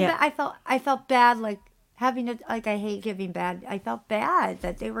 and you feel bad. I felt bad, like having to, like, I hate giving bad. I felt bad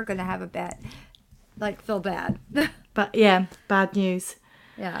that they were going to have a bad, like, feel bad. But yeah, bad news.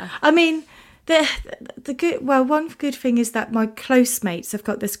 Yeah. I mean, the good, well, one good thing is that my close mates have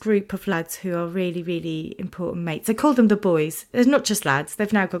got this group of lads who are really, really important mates. I call them the boys. They're not just lads.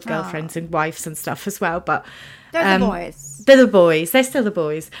 They've now got girlfriends and wives and stuff as well. But they're the boys. They're the boys. They're still the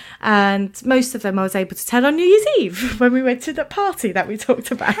boys. And most of them I was able to tell on New Year's Eve when we went to the party that we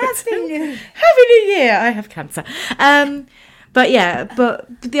talked about. Happy New Year. I have cancer. But yeah,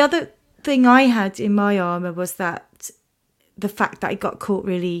 but the other thing I had in my armour was that the fact that it got caught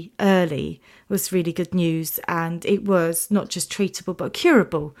really early was really good news, and it was not just treatable but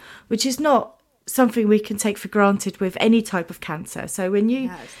curable, which is not something we can take for granted with any type of cancer. So when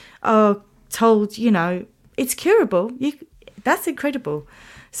you are told, you know, it's curable, that's incredible.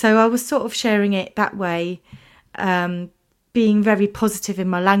 So I was sort of sharing it that way, being very positive in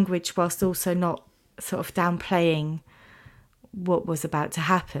my language whilst also not sort of downplaying what was about to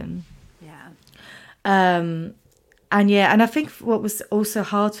happen. And I think what was also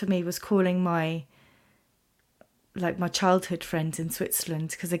hard for me was calling my childhood friends in Switzerland,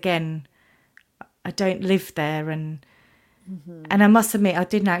 because again, I don't live there, and I must admit I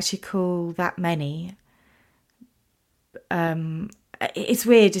didn't actually call that many. It's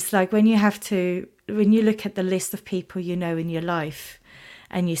weird. It's like when you look at the list of people you know in your life,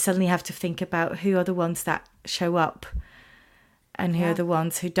 and you suddenly have to think about who are the ones that show up, and who are the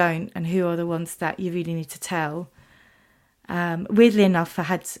ones who don't, and who are the ones that you really need to tell. Weirdly enough, I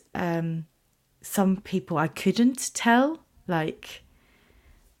had some people I couldn't tell, like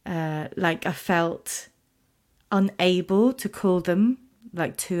I felt unable to call them,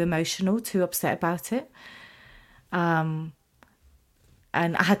 like too emotional, too upset about it. And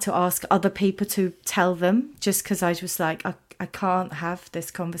I had to ask other people to tell them, just because I was like, I can't have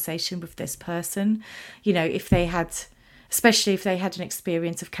this conversation with this person. You know, especially if they had an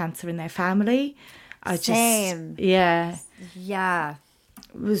experience of cancer in their family. Same. It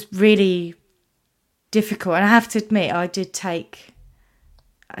was really difficult, and I have to admit, I did take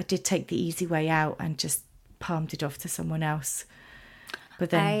the easy way out and just palmed it off to someone else.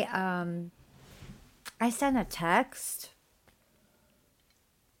 But then I sent a text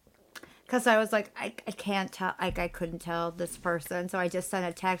because I was like, I can't tell, like I couldn't tell this person, so I just sent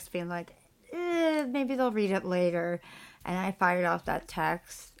a text being like, maybe they'll read it later, and I fired off that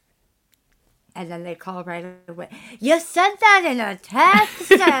text. And then they call right away. You sent that in a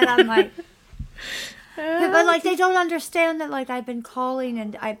text, and I'm like, but like they don't understand that like I've been calling,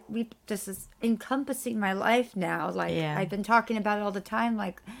 and this is encompassing my life now. Like I've been talking about it all the time.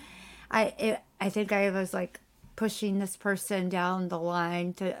 Like I think I was like pushing this person down the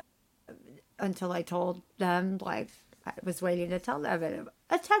line until I told them, like I was waiting to tell them, and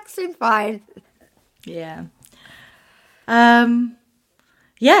a text seemed fine. Yeah.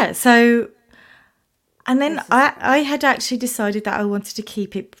 So. And then I had actually decided that I wanted to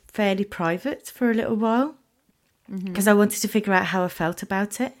keep it fairly private for a little while, because I wanted to figure out how I felt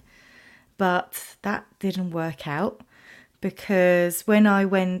about it. But that didn't work out, because when I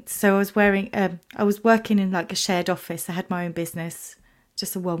went, so I was working in like a shared office. I had my own business,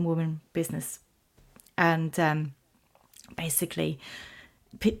 just a one-woman business. And basically,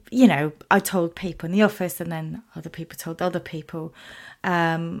 you know, I told people in the office, and then other people told other people.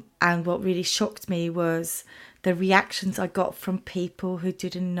 And what really shocked me was the reactions I got from people who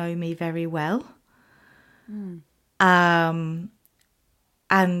didn't know me very well. And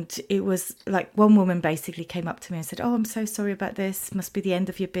it was like one woman basically came up to me and said, "Oh, I'm so sorry about this. Must be the end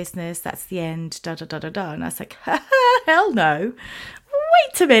of your business. That's the end, da da da da da." And I was like, hell no.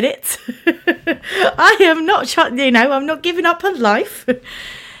 Wait a minute. I am not, I'm not giving up on life.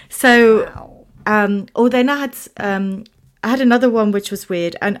 So, or then I had another one which was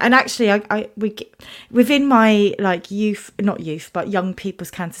weird, and actually we within my like not youth but young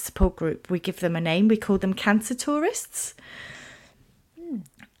people's cancer support group, we give them a name. We call them cancer tourists.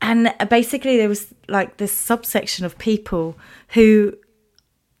 And basically there was like this subsection of people who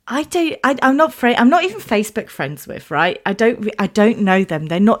I'm not even Facebook friends with, right? I don't know them.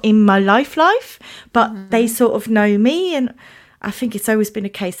 They're not in my life, but they sort of know me, and I think it's always been a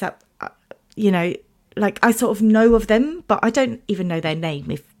case that like I sort of know of them, but I don't even know their name,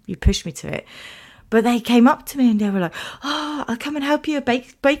 if you pushed me to it. But they came up to me and they were like, oh, I'll come and help you,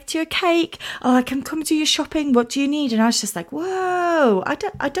 bake you a cake. Oh, I can come do your shopping. What do you need? And I was just like, whoa, I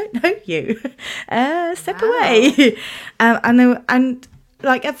don't know you. Step away. And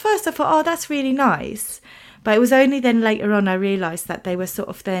like at first I thought, oh, that's really nice. But it was only then later on I realised that they were sort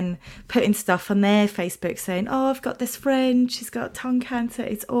of then putting stuff on their Facebook saying, oh, I've got this friend, she's got tongue cancer,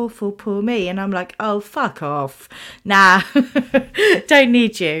 it's awful, poor me. And I'm like, oh, fuck off. Nah, don't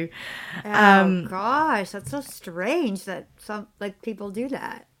need you. Oh, gosh, that's so strange that some like people do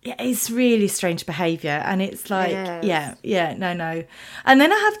that. Yeah, it's really strange behaviour, and it's like, no. And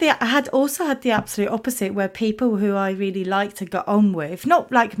then I had also had the absolute opposite, where people who I really liked and got on with,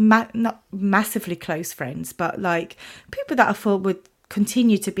 not like not massively close friends, but like people that I thought would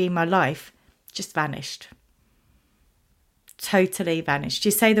continue to be in my life, just vanished. Totally vanished.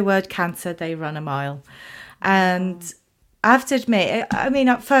 You say the word cancer, they run a mile. And I have to admit, I mean,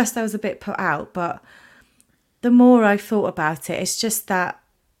 at first I was a bit put out, but the more I thought about it, it's just that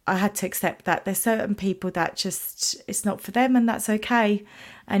I had to accept that there's certain people that just, it's not for them, and that's okay.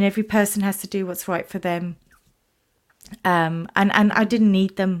 And every person has to do what's right for them. And I didn't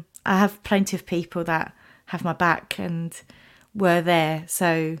need them. I have plenty of people that have my back and were there.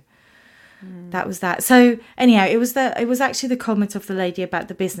 So that was that. So anyhow, it was actually the comment of the lady about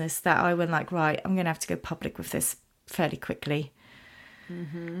the business that I went like, right, I'm going to have to go public with this fairly quickly.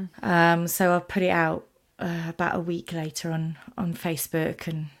 So I put it out about a week later on Facebook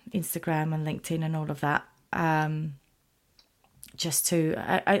and Instagram and LinkedIn and all of that. Just to,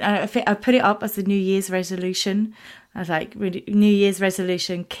 I put it up as a New Year's resolution. I was like, really, New Year's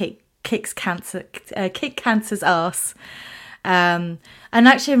resolution, kick cancer's ass. And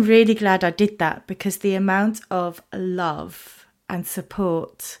actually, I'm really glad I did that, because the amount of love and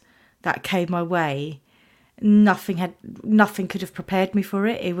support that came my way, nothing could have prepared me for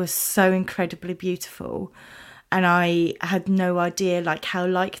it. It was so incredibly beautiful, and I had no idea like how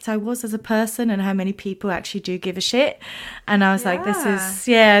liked I was as a person and how many people actually do give a shit. And I was like,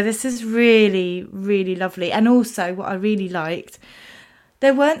 this is really, really lovely. And also what I really liked,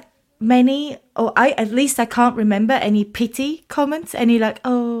 there weren't many, or at least I can't remember any pity comments, any like,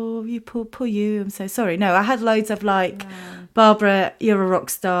 oh, you poor you, I'm so sorry. No, I had loads of like, Barbara, you're a rock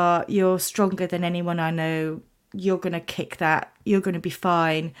star, you're stronger than anyone I know, you're going to kick that, you're going to be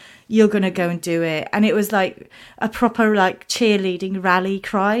fine, you're going to go and do it. And it was like a proper like cheerleading rally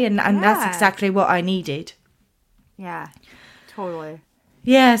cry, and that's exactly what I needed. Yeah, totally.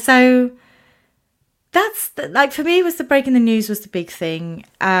 Yeah, so that's like, for me, it was the breaking the news was the big thing.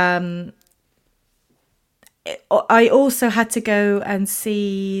 I also had to go and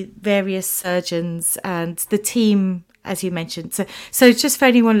see various surgeons and the team, as you mentioned. So just for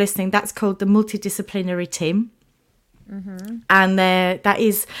anyone listening, that's called the multidisciplinary team. And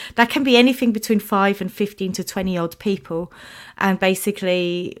that can be anything between 5 and 15 to 20 odd people. And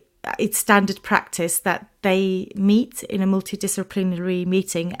basically, it's standard practice that they meet in a multidisciplinary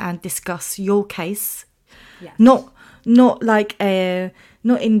meeting and discuss your case. Yes. Not like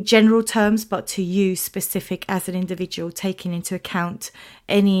not in general terms, but to you specific as an individual, taking into account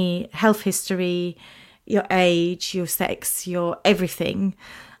any health history, your age, your sex, your everything,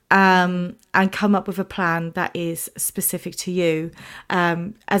 and come up with a plan that is specific to you,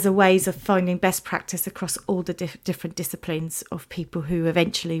 as a ways of finding best practice across all the different disciplines of people who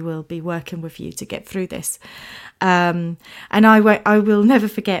eventually will be working with you to get through this. And I will never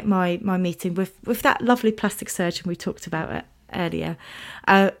forget my meeting with that lovely plastic surgeon we talked about earlier.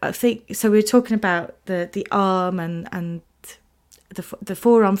 I think so. We were talking about the arm and the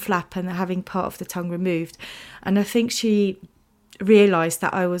forearm flap and having part of the tongue removed, and I think she realised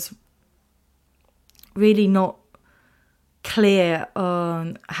that I was really not clear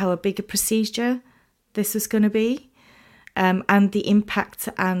on how big a procedure this was going to be, and the impact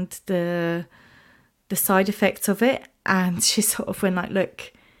and the side effects of it. And she sort of went like,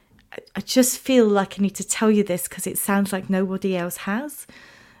 look, I just feel like I need to tell you this because it sounds like nobody else has,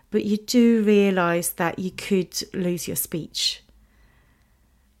 but you do realise that you could lose your speech.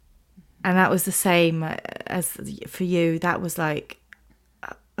 And that was the same as for you. That was like,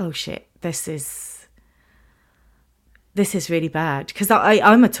 oh shit, this is really bad. Because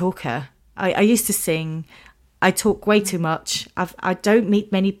I'm a talker. I used to sing. I talk way too much. I don't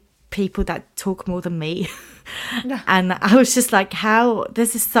meet many people that talk more than me. No. And I was just like, how,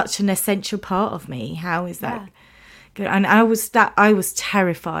 this is such an essential part of me. How is that good? And I was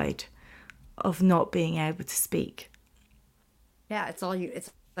terrified of not being able to speak. Yeah, it's all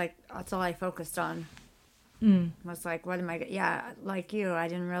I focused on. I was like, what am I? Yeah, like you, I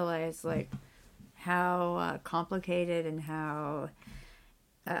didn't realize like how complicated and how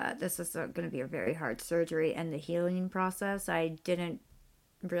this is going to be a very hard surgery, and the healing process, I didn't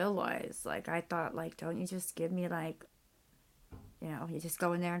realize. Like, I thought, like, don't you just give me, like, you just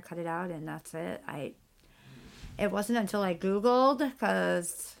go in there and cut it out and that's it. It wasn't until I Googled,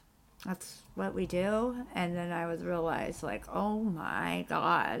 because that's what we do, and then I was realized, like, oh my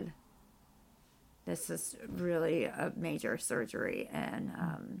God, this is really a major surgery.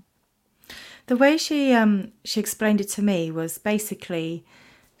 And the way she explained it to me was basically,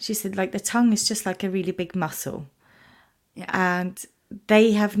 she said, like, the tongue is just like a really big muscle. yeah, And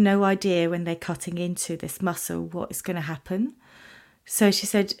they have no idea when they're cutting into this muscle what is going to happen. So she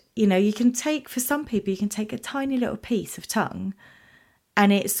said, you can take, for some people, you can take a tiny little piece of tongue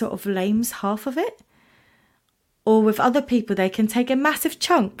and it sort of lames half of it. Or with other people, they can take a massive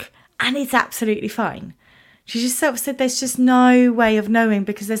chunk and it's absolutely fine. She just sort of said there's just no way of knowing,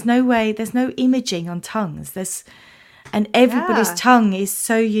 because there's no imaging on tongues. And everybody's tongue is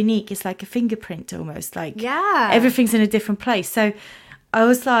so unique. It's like a fingerprint almost. Like, everything's in a different place. So I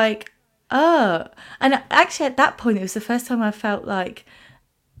was like, oh. And actually at that point, it was the first time I felt like,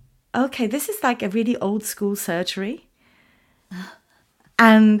 okay, this is like a really old school surgery.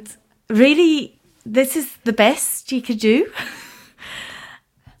 And really, this is the best you could do.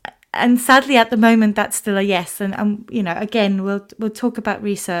 And sadly, at the moment, that's still a yes. And again, we'll talk about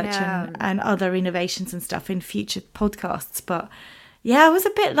research and other innovations and stuff in future podcasts. But yeah, I was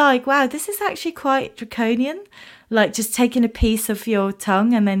a bit like, wow, this is actually quite draconian. Like, just taking a piece of your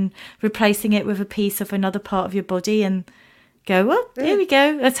tongue and then replacing it with a piece of another part of your body and go, well, here we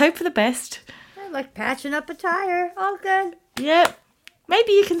go. Let's hope for the best. Like patching up a tire. All good. Yep.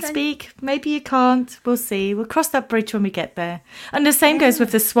 Maybe you can speak, maybe you can't. We'll see. We'll cross that bridge when we get there. And the same goes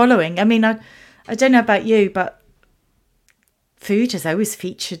with the swallowing. I mean, I don't know about you, but food has always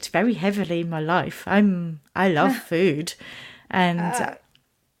featured very heavily in my life. I love food. And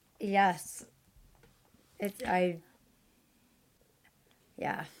yes. I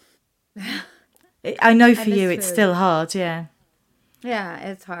know for you it's still hard, yeah. Yeah,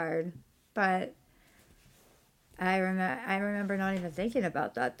 it's hard. But I remember not even thinking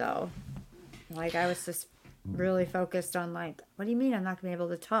about that, though. Like, I was just really focused on, like, what do you mean I'm not going to be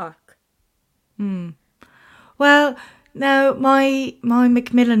able to talk? Well, no, my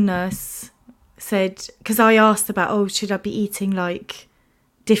Macmillan nurse said, because I asked about, should I be eating, like,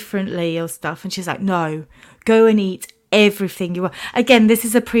 differently or stuff? And she's like, no, go and eat everything you want. Again, this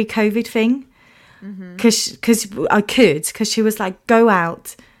is a pre-COVID thing. Because she was like, go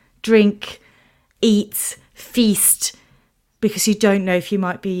out, drink, eat, feast, because you don't know if you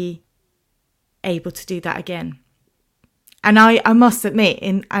might be able to do that again. And I must admit,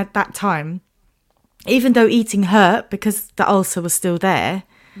 at that time, even though eating hurt because the ulcer was still there,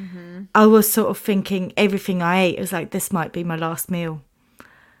 I was sort of thinking everything I ate was like, this might be my last meal.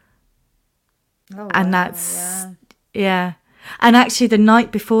 And that's and actually the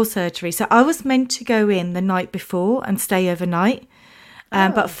night before surgery, so I was meant to go in the night before and stay overnight.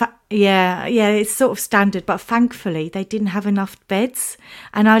 But it's sort of standard. But thankfully, they didn't have enough beds,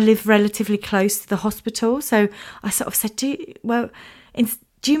 and I live relatively close to the hospital. So I sort of said, do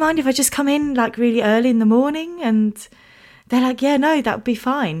you mind if I just come in like really early in the morning? And they're like, yeah, no, that would be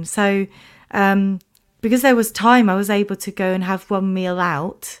fine. So because there was time, I was able to go and have one meal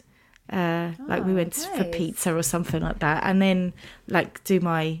out. Like we went for pizza or something like that, and then like do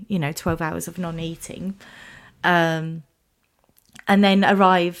my 12 hours of non-eating. And then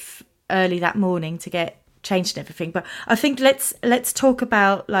arrive early that morning to get changed and everything. But I think let's talk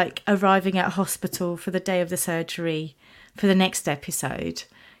about like arriving at hospital for the day of the surgery for the next episode,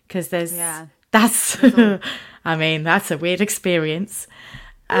 because that's I mean, that's a weird experience.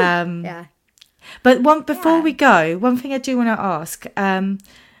 But before we go, one thing I do want to ask.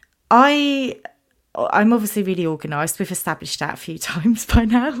 I'm obviously really organised. We've established that a few times by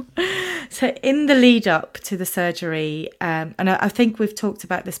now. So in the lead up to the surgery, and I think we've talked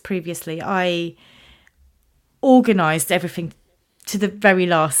about this previously, I organised everything to the very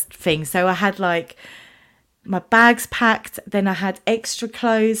last thing. So I had like my bags packed, then I had extra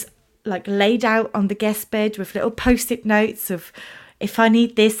clothes like laid out on the guest bed with little post-it notes of if I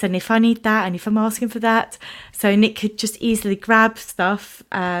need this and if I need that and if I'm asking for that. So Nick could just easily grab stuff.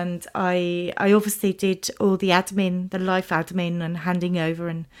 And I obviously did all the admin, the life admin, and handing over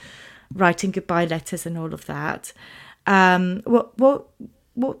and writing goodbye letters and all of that. What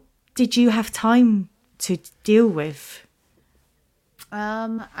did you have time to deal with?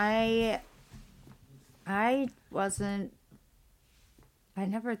 I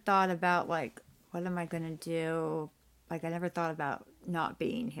never thought about like, what am I going to do? Like, I never thought about not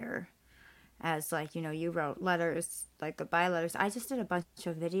being here. as like, you wrote letters, like goodbye letters. I just did a bunch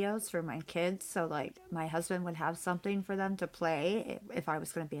of videos for my kids. So like my husband would have something for them to play if I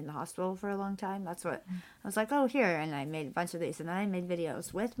was going to be in the hospital for a long time. That's what I was like, oh, here. And I made a bunch of these. And then I made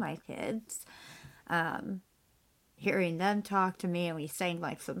videos with my kids, hearing them talk to me. And we sang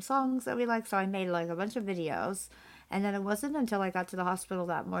like some songs that we liked. So I made like a bunch of videos. And then it wasn't until I got to the hospital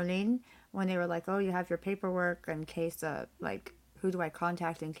that morning when they were like, oh, you have your paperwork in case, like, who do I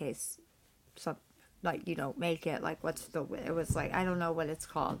contact in case some, like, you don't make it, like, it was like, I don't know what it's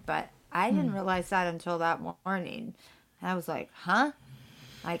called, but I didn't realize that until that morning. And I was like, huh?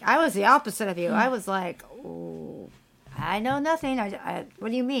 Like, I was the opposite of you. I was like, oh, I know nothing. What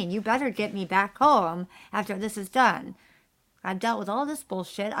do you mean? You better get me back home after this is done. I've dealt with all this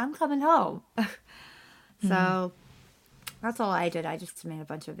bullshit. I'm coming home. So that's all I did. I just made a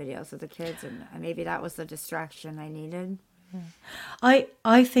bunch of videos of the kids, and maybe that was the distraction I needed.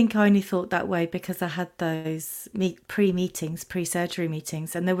 I think I only thought that way because I had those pre-surgery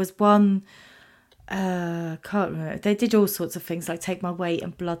meetings, and there was one, can't remember, they did all sorts of things like take my weight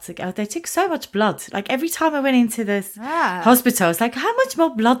and blood. They took so much blood. Like every time I went into this hospital, I was like, how much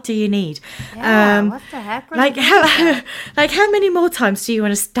more blood do you need? What the heck? Like how many more times do you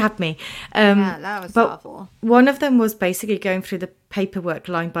want to stab me? That was awful. One of them was basically going through the paperwork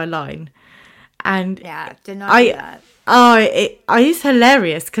line by line. And did not do that. It's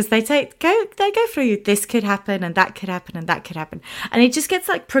hilarious because they go through this could happen and that could happen and that could happen, and it just gets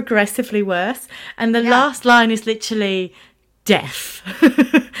like progressively worse. And the last line is literally death.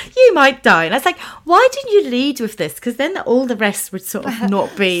 You might die, and I was like, why didn't you lead with this? Because then all the rest would sort of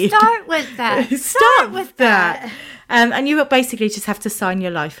not be. Start with that. Start with that. And you basically just have to sign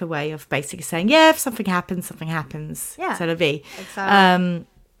your life away of basically saying, if something happens, something happens. Yeah. So it'll be.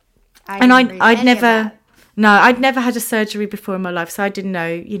 I'd never had a surgery before in my life, so I didn't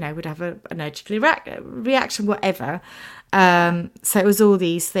know, would have an allergic reaction, whatever. So it was all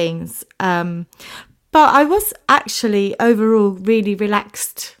these things. But I was actually overall really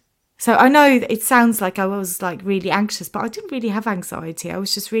relaxed. So I know it sounds like I was like really anxious, but I didn't really have anxiety. I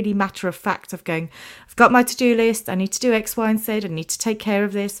was just really matter of fact of going, I've got my to-do list. I need to do X, Y, and Z. I need to take care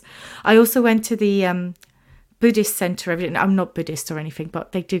of this. I also went to the Buddhist center. I'm not Buddhist or anything,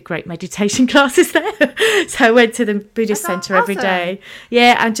 but they do great meditation classes there. So I went to the Buddhist center every day.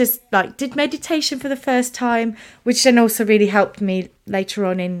 Yeah, and just like did meditation for the first time, which then also really helped me later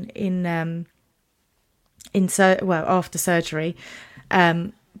on after surgery.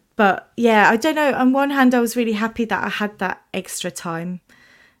 But yeah, I don't know. On one hand, I was really happy that I had that extra time,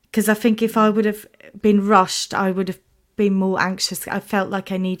 because I think if I would have been rushed, I would have been more anxious. I felt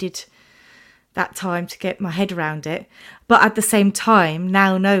like I needed that time to get my head around it. But at the same time,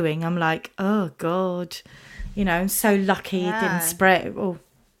 now knowing, I'm like, oh God, I'm so lucky it didn't spread, or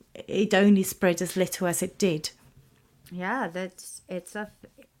it only spread as little as it did. Yeah, now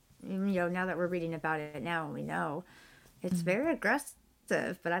that we're reading about it now, we know it's very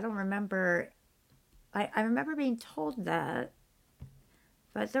aggressive, but I don't remember, I remember being told that,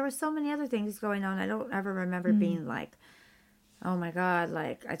 but there were so many other things going on. I don't ever remember being like, oh my God,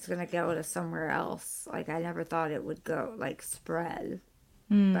 like it's going to go to somewhere else. Like I never thought it would go, like spread.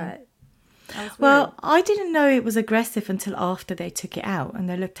 But well, I didn't know it was aggressive until after they took it out and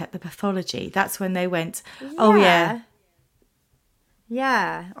they looked at the pathology. That's when they went, oh yeah.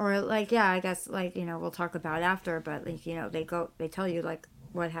 Yeah. Or like, I guess like, we'll talk about after, but like, they tell you like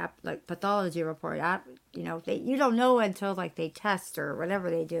what happened, like pathology report, you don't know until like they test or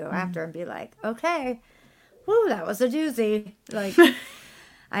whatever they do after and be like, okay. Woo, that was a doozy. Like,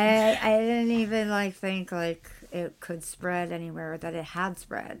 I didn't even like think like it could spread anywhere, that it had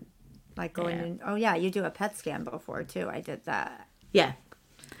spread. Like going in. Oh yeah, you do a PET scan before too. I did that. Yeah,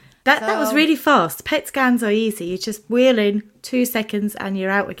 that was really fast. PET scans are easy. You just wheel in 2 seconds and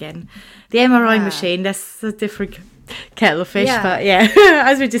you're out again. The MRI machine, that's a different kettle of fish. Yeah. But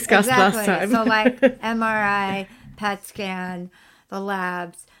as we discussed last time. So like MRI, PET scan, the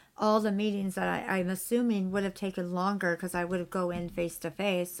labs. All the meetings that I'm assuming would have taken longer because I would have go in face to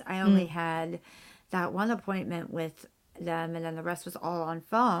face. I only had that one appointment with them, and then the rest was all on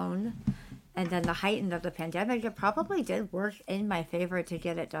phone. And then the heightened of the pandemic, it probably did work in my favor to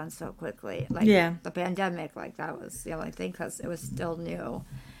get it done so quickly. Like the pandemic, like that was the only thing because it was still new.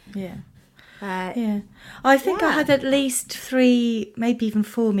 Yeah. I think I had at least 3, maybe even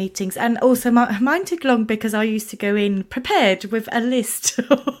 4 meetings, and also mine took long because I used to go in prepared with a list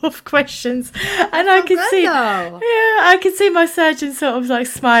of questions, and I could see my surgeon sort of like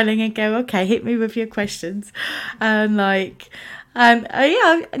smiling and go, okay, hit me with your questions, and like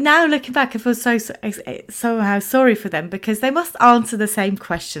Yeah, now looking back, I feel somehow sorry for them because they must answer the same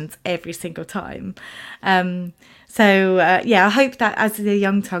questions every single time. Yeah, I hope that as the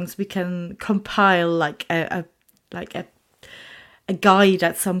Young Tongues, we can compile like a guide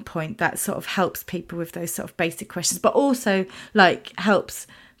at some point that sort of helps people with those sort of basic questions, but also like helps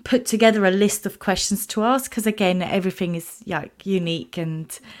put together a list of questions to ask, because again, everything is like unique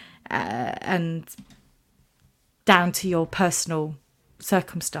and down to your personal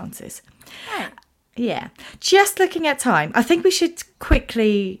circumstances. Right. Yeah. Just looking at time, I think we should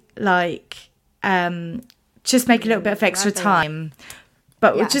quickly just make a little bit of extra time.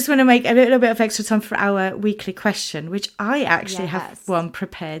 But we just want to make a little bit of extra time for our weekly question, which I actually have one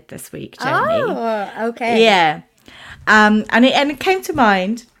prepared this week, Jamie. Oh, okay. Yeah. And it came to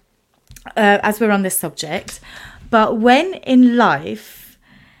mind as we're on this subject. But when in life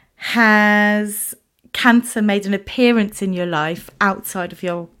has cancer made an appearance in your life outside of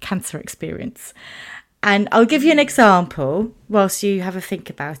your cancer experience? And I'll give you an example whilst you have a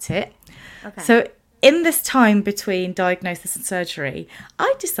think about it. Okay. So in this time between diagnosis and surgery,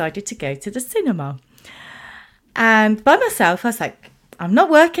 I decided to go to the cinema. And by myself, I was like, I'm not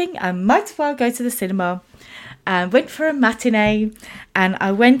working, I might as well go to the cinema. And went for a matinee, and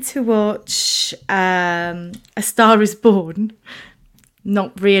I went to watch A Star Is Born,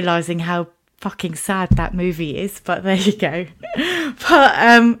 not realising how fucking sad that movie is, but there you go. But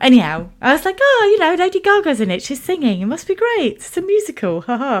anyhow, I was like, Lady Gaga's in it, she's singing, it must be great, it's a musical,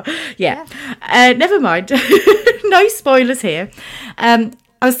 haha. Yeah. Never mind. No spoilers here. I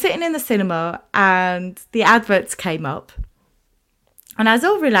was sitting in the cinema and the adverts came up and I was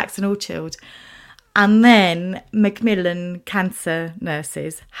all relaxed and all chilled, and then Macmillan Cancer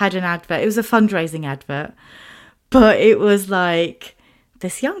Nurses had an advert. It was a fundraising advert, but it was like,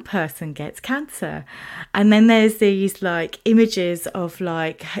 this young person gets cancer, and then there's these like images of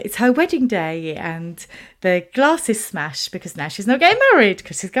like it's her wedding day and the glass is smashed because now she's not getting married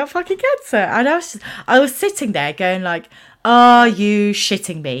because she's got fucking cancer. And I was sitting there going like, are you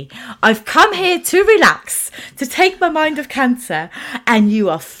shitting me? I've come here to relax, to take my mind off cancer, and you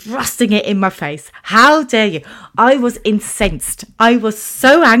are thrusting it in my face. How dare you? I was incensed. I was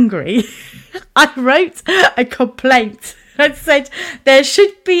so angry. I wrote a complaint. I said there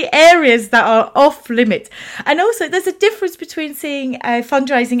should be areas that are off limit. And also there's a difference between seeing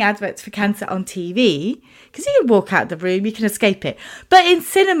fundraising adverts for cancer on TV, because you can walk out of the room, you can escape it. But in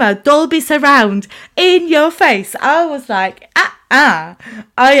cinema, Dolby Surround, in your face, I was like, I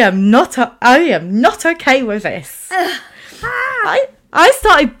am not okay with this. I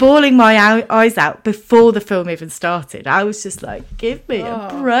started bawling my eyes out before the film even started. I was just like, give me a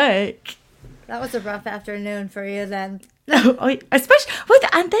break. That was a rough afternoon for you then. Especially,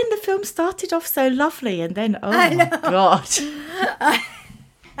 and then the film started off so lovely, and then my god,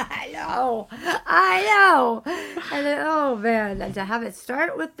 I know, and then, oh man, and to have it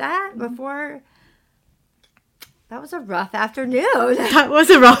start with that before, that was a rough afternoon. That was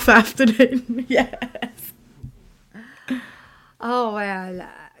a rough afternoon. Yes. Oh man,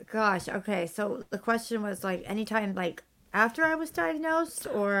 gosh. Okay, so the question was like, anytime like after I was diagnosed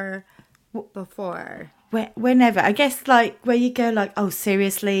or before? Whenever, I guess, like where you go like, oh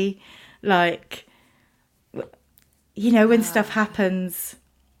seriously, like, when stuff happens.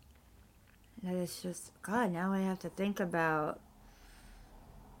 That is just, God, now I have to think about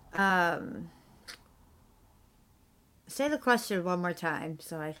say the question one more time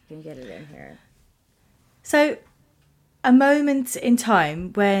so I can get it in here. So a moment in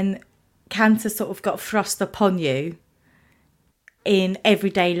time when cancer sort of got thrust upon you in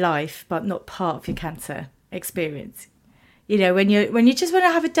everyday life, but not part of your cancer experience. When you just want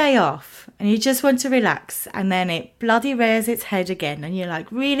to have a day off and you just want to relax, and then it bloody rears its head again, and you're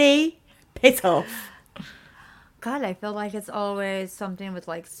like, really? Piss off. God, I feel like it's always something with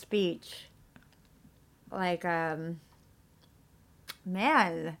like speech. Like, man,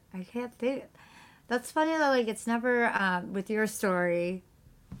 I can't think. That's funny though, like it's never, with your story,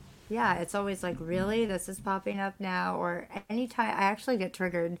 yeah, it's always like, really? This is popping up now? Or anytime, I actually get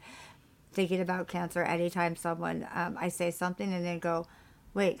triggered thinking about cancer anytime someone, I say something and then go,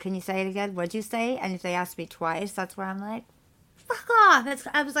 wait, can you say it again? What'd you say? And if they ask me twice, that's where I'm like, fuck off.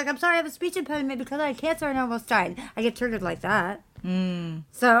 I was like, I'm sorry, I have a speech impediment because I had cancer and I almost died. I get triggered like that.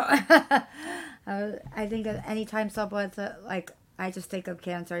 So I think anytime someone's like, I just think of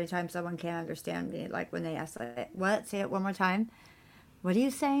cancer anytime someone can't understand me. Like when they ask, like, what? Say it one more time. What are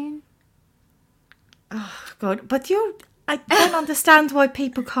you saying? Oh, God. But I don't understand why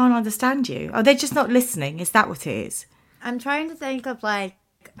people can't understand you. Are they just not listening? Is that what it is? I'm trying to think of, like,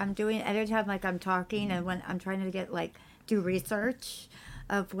 I'm doing, every time, like, I'm talking, and when I'm trying to get, like, do research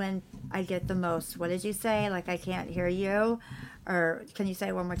of when I get the most. What did you say? Like, I can't hear you. Or can you say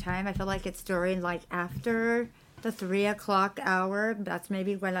it one more time? I feel like it's during, like, after the 3 o'clock hour. That's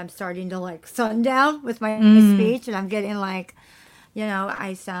maybe when I'm starting to, like, sundown with my speech. And I'm getting, like, you know,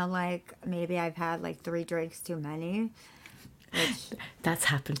 I sound like maybe I've had, like, 3 drinks too many. Which... That's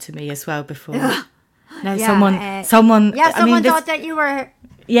happened to me as well before. No, yeah, someone. Yeah, someone thought that you were...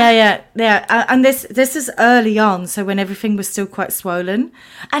 Yeah. And this is early on, so when everything was still quite swollen.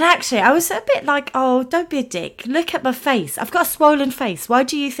 And actually, I was a bit like, oh, don't be a dick. Look at my face. I've got a swollen face. Why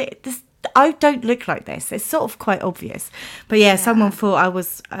do you think this? I don't look like this. It's sort of quite obvious. But yeah, someone thought I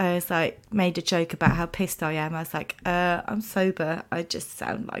was like, made a joke about how pissed I am. I was like, I'm sober. I just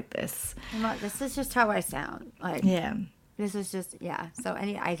sound like this. Well, this is just how I sound. Like, yeah. This is just, yeah. So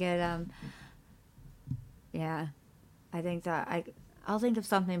I get, yeah. I think that I'll think of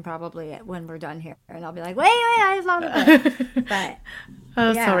something probably when we're done here, and I'll be like, wait, I have thought of it. But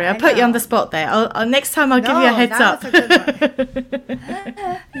oh, yeah, sorry, I put you on the spot there. Next time I'll give you a heads up.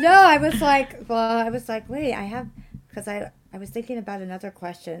 No, I was like, wait, because I was thinking about another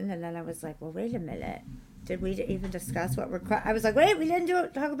question, and then I was like, well, wait a minute. Did we even discuss what I was like, wait, we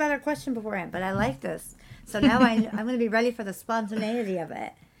didn't talk about our question beforehand, but I like this. So now I'm going to be ready for the spontaneity of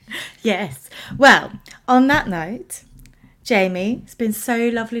it. Yes. Well, on that note, Jamie, it's been so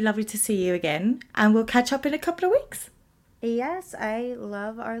lovely to see you again, and we'll catch up in a couple of weeks. Yes, I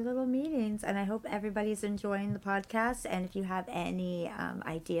love our little meetings, and I hope everybody's enjoying the podcast. And if you have any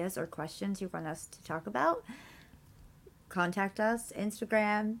ideas or questions you want us to talk about, contact us,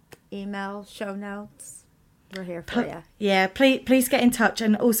 Instagram, email, show notes. We're here for you. Yeah, please get in touch,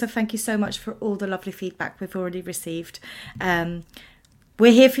 and also thank you so much for all the lovely feedback we've already received.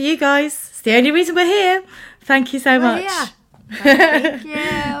 We're here for you guys. It's the only reason we're here. Thank you so much. Yeah. Thank you.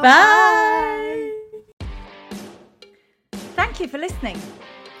 Bye. Thank you for listening.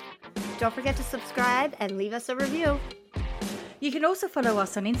 Don't forget to subscribe and leave us a review. You can also follow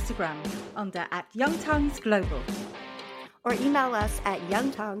us on Instagram under @YoungTonguesGlobal. Or email us at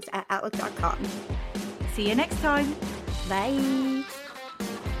youngtongues@outlook.com. See you next time. Bye.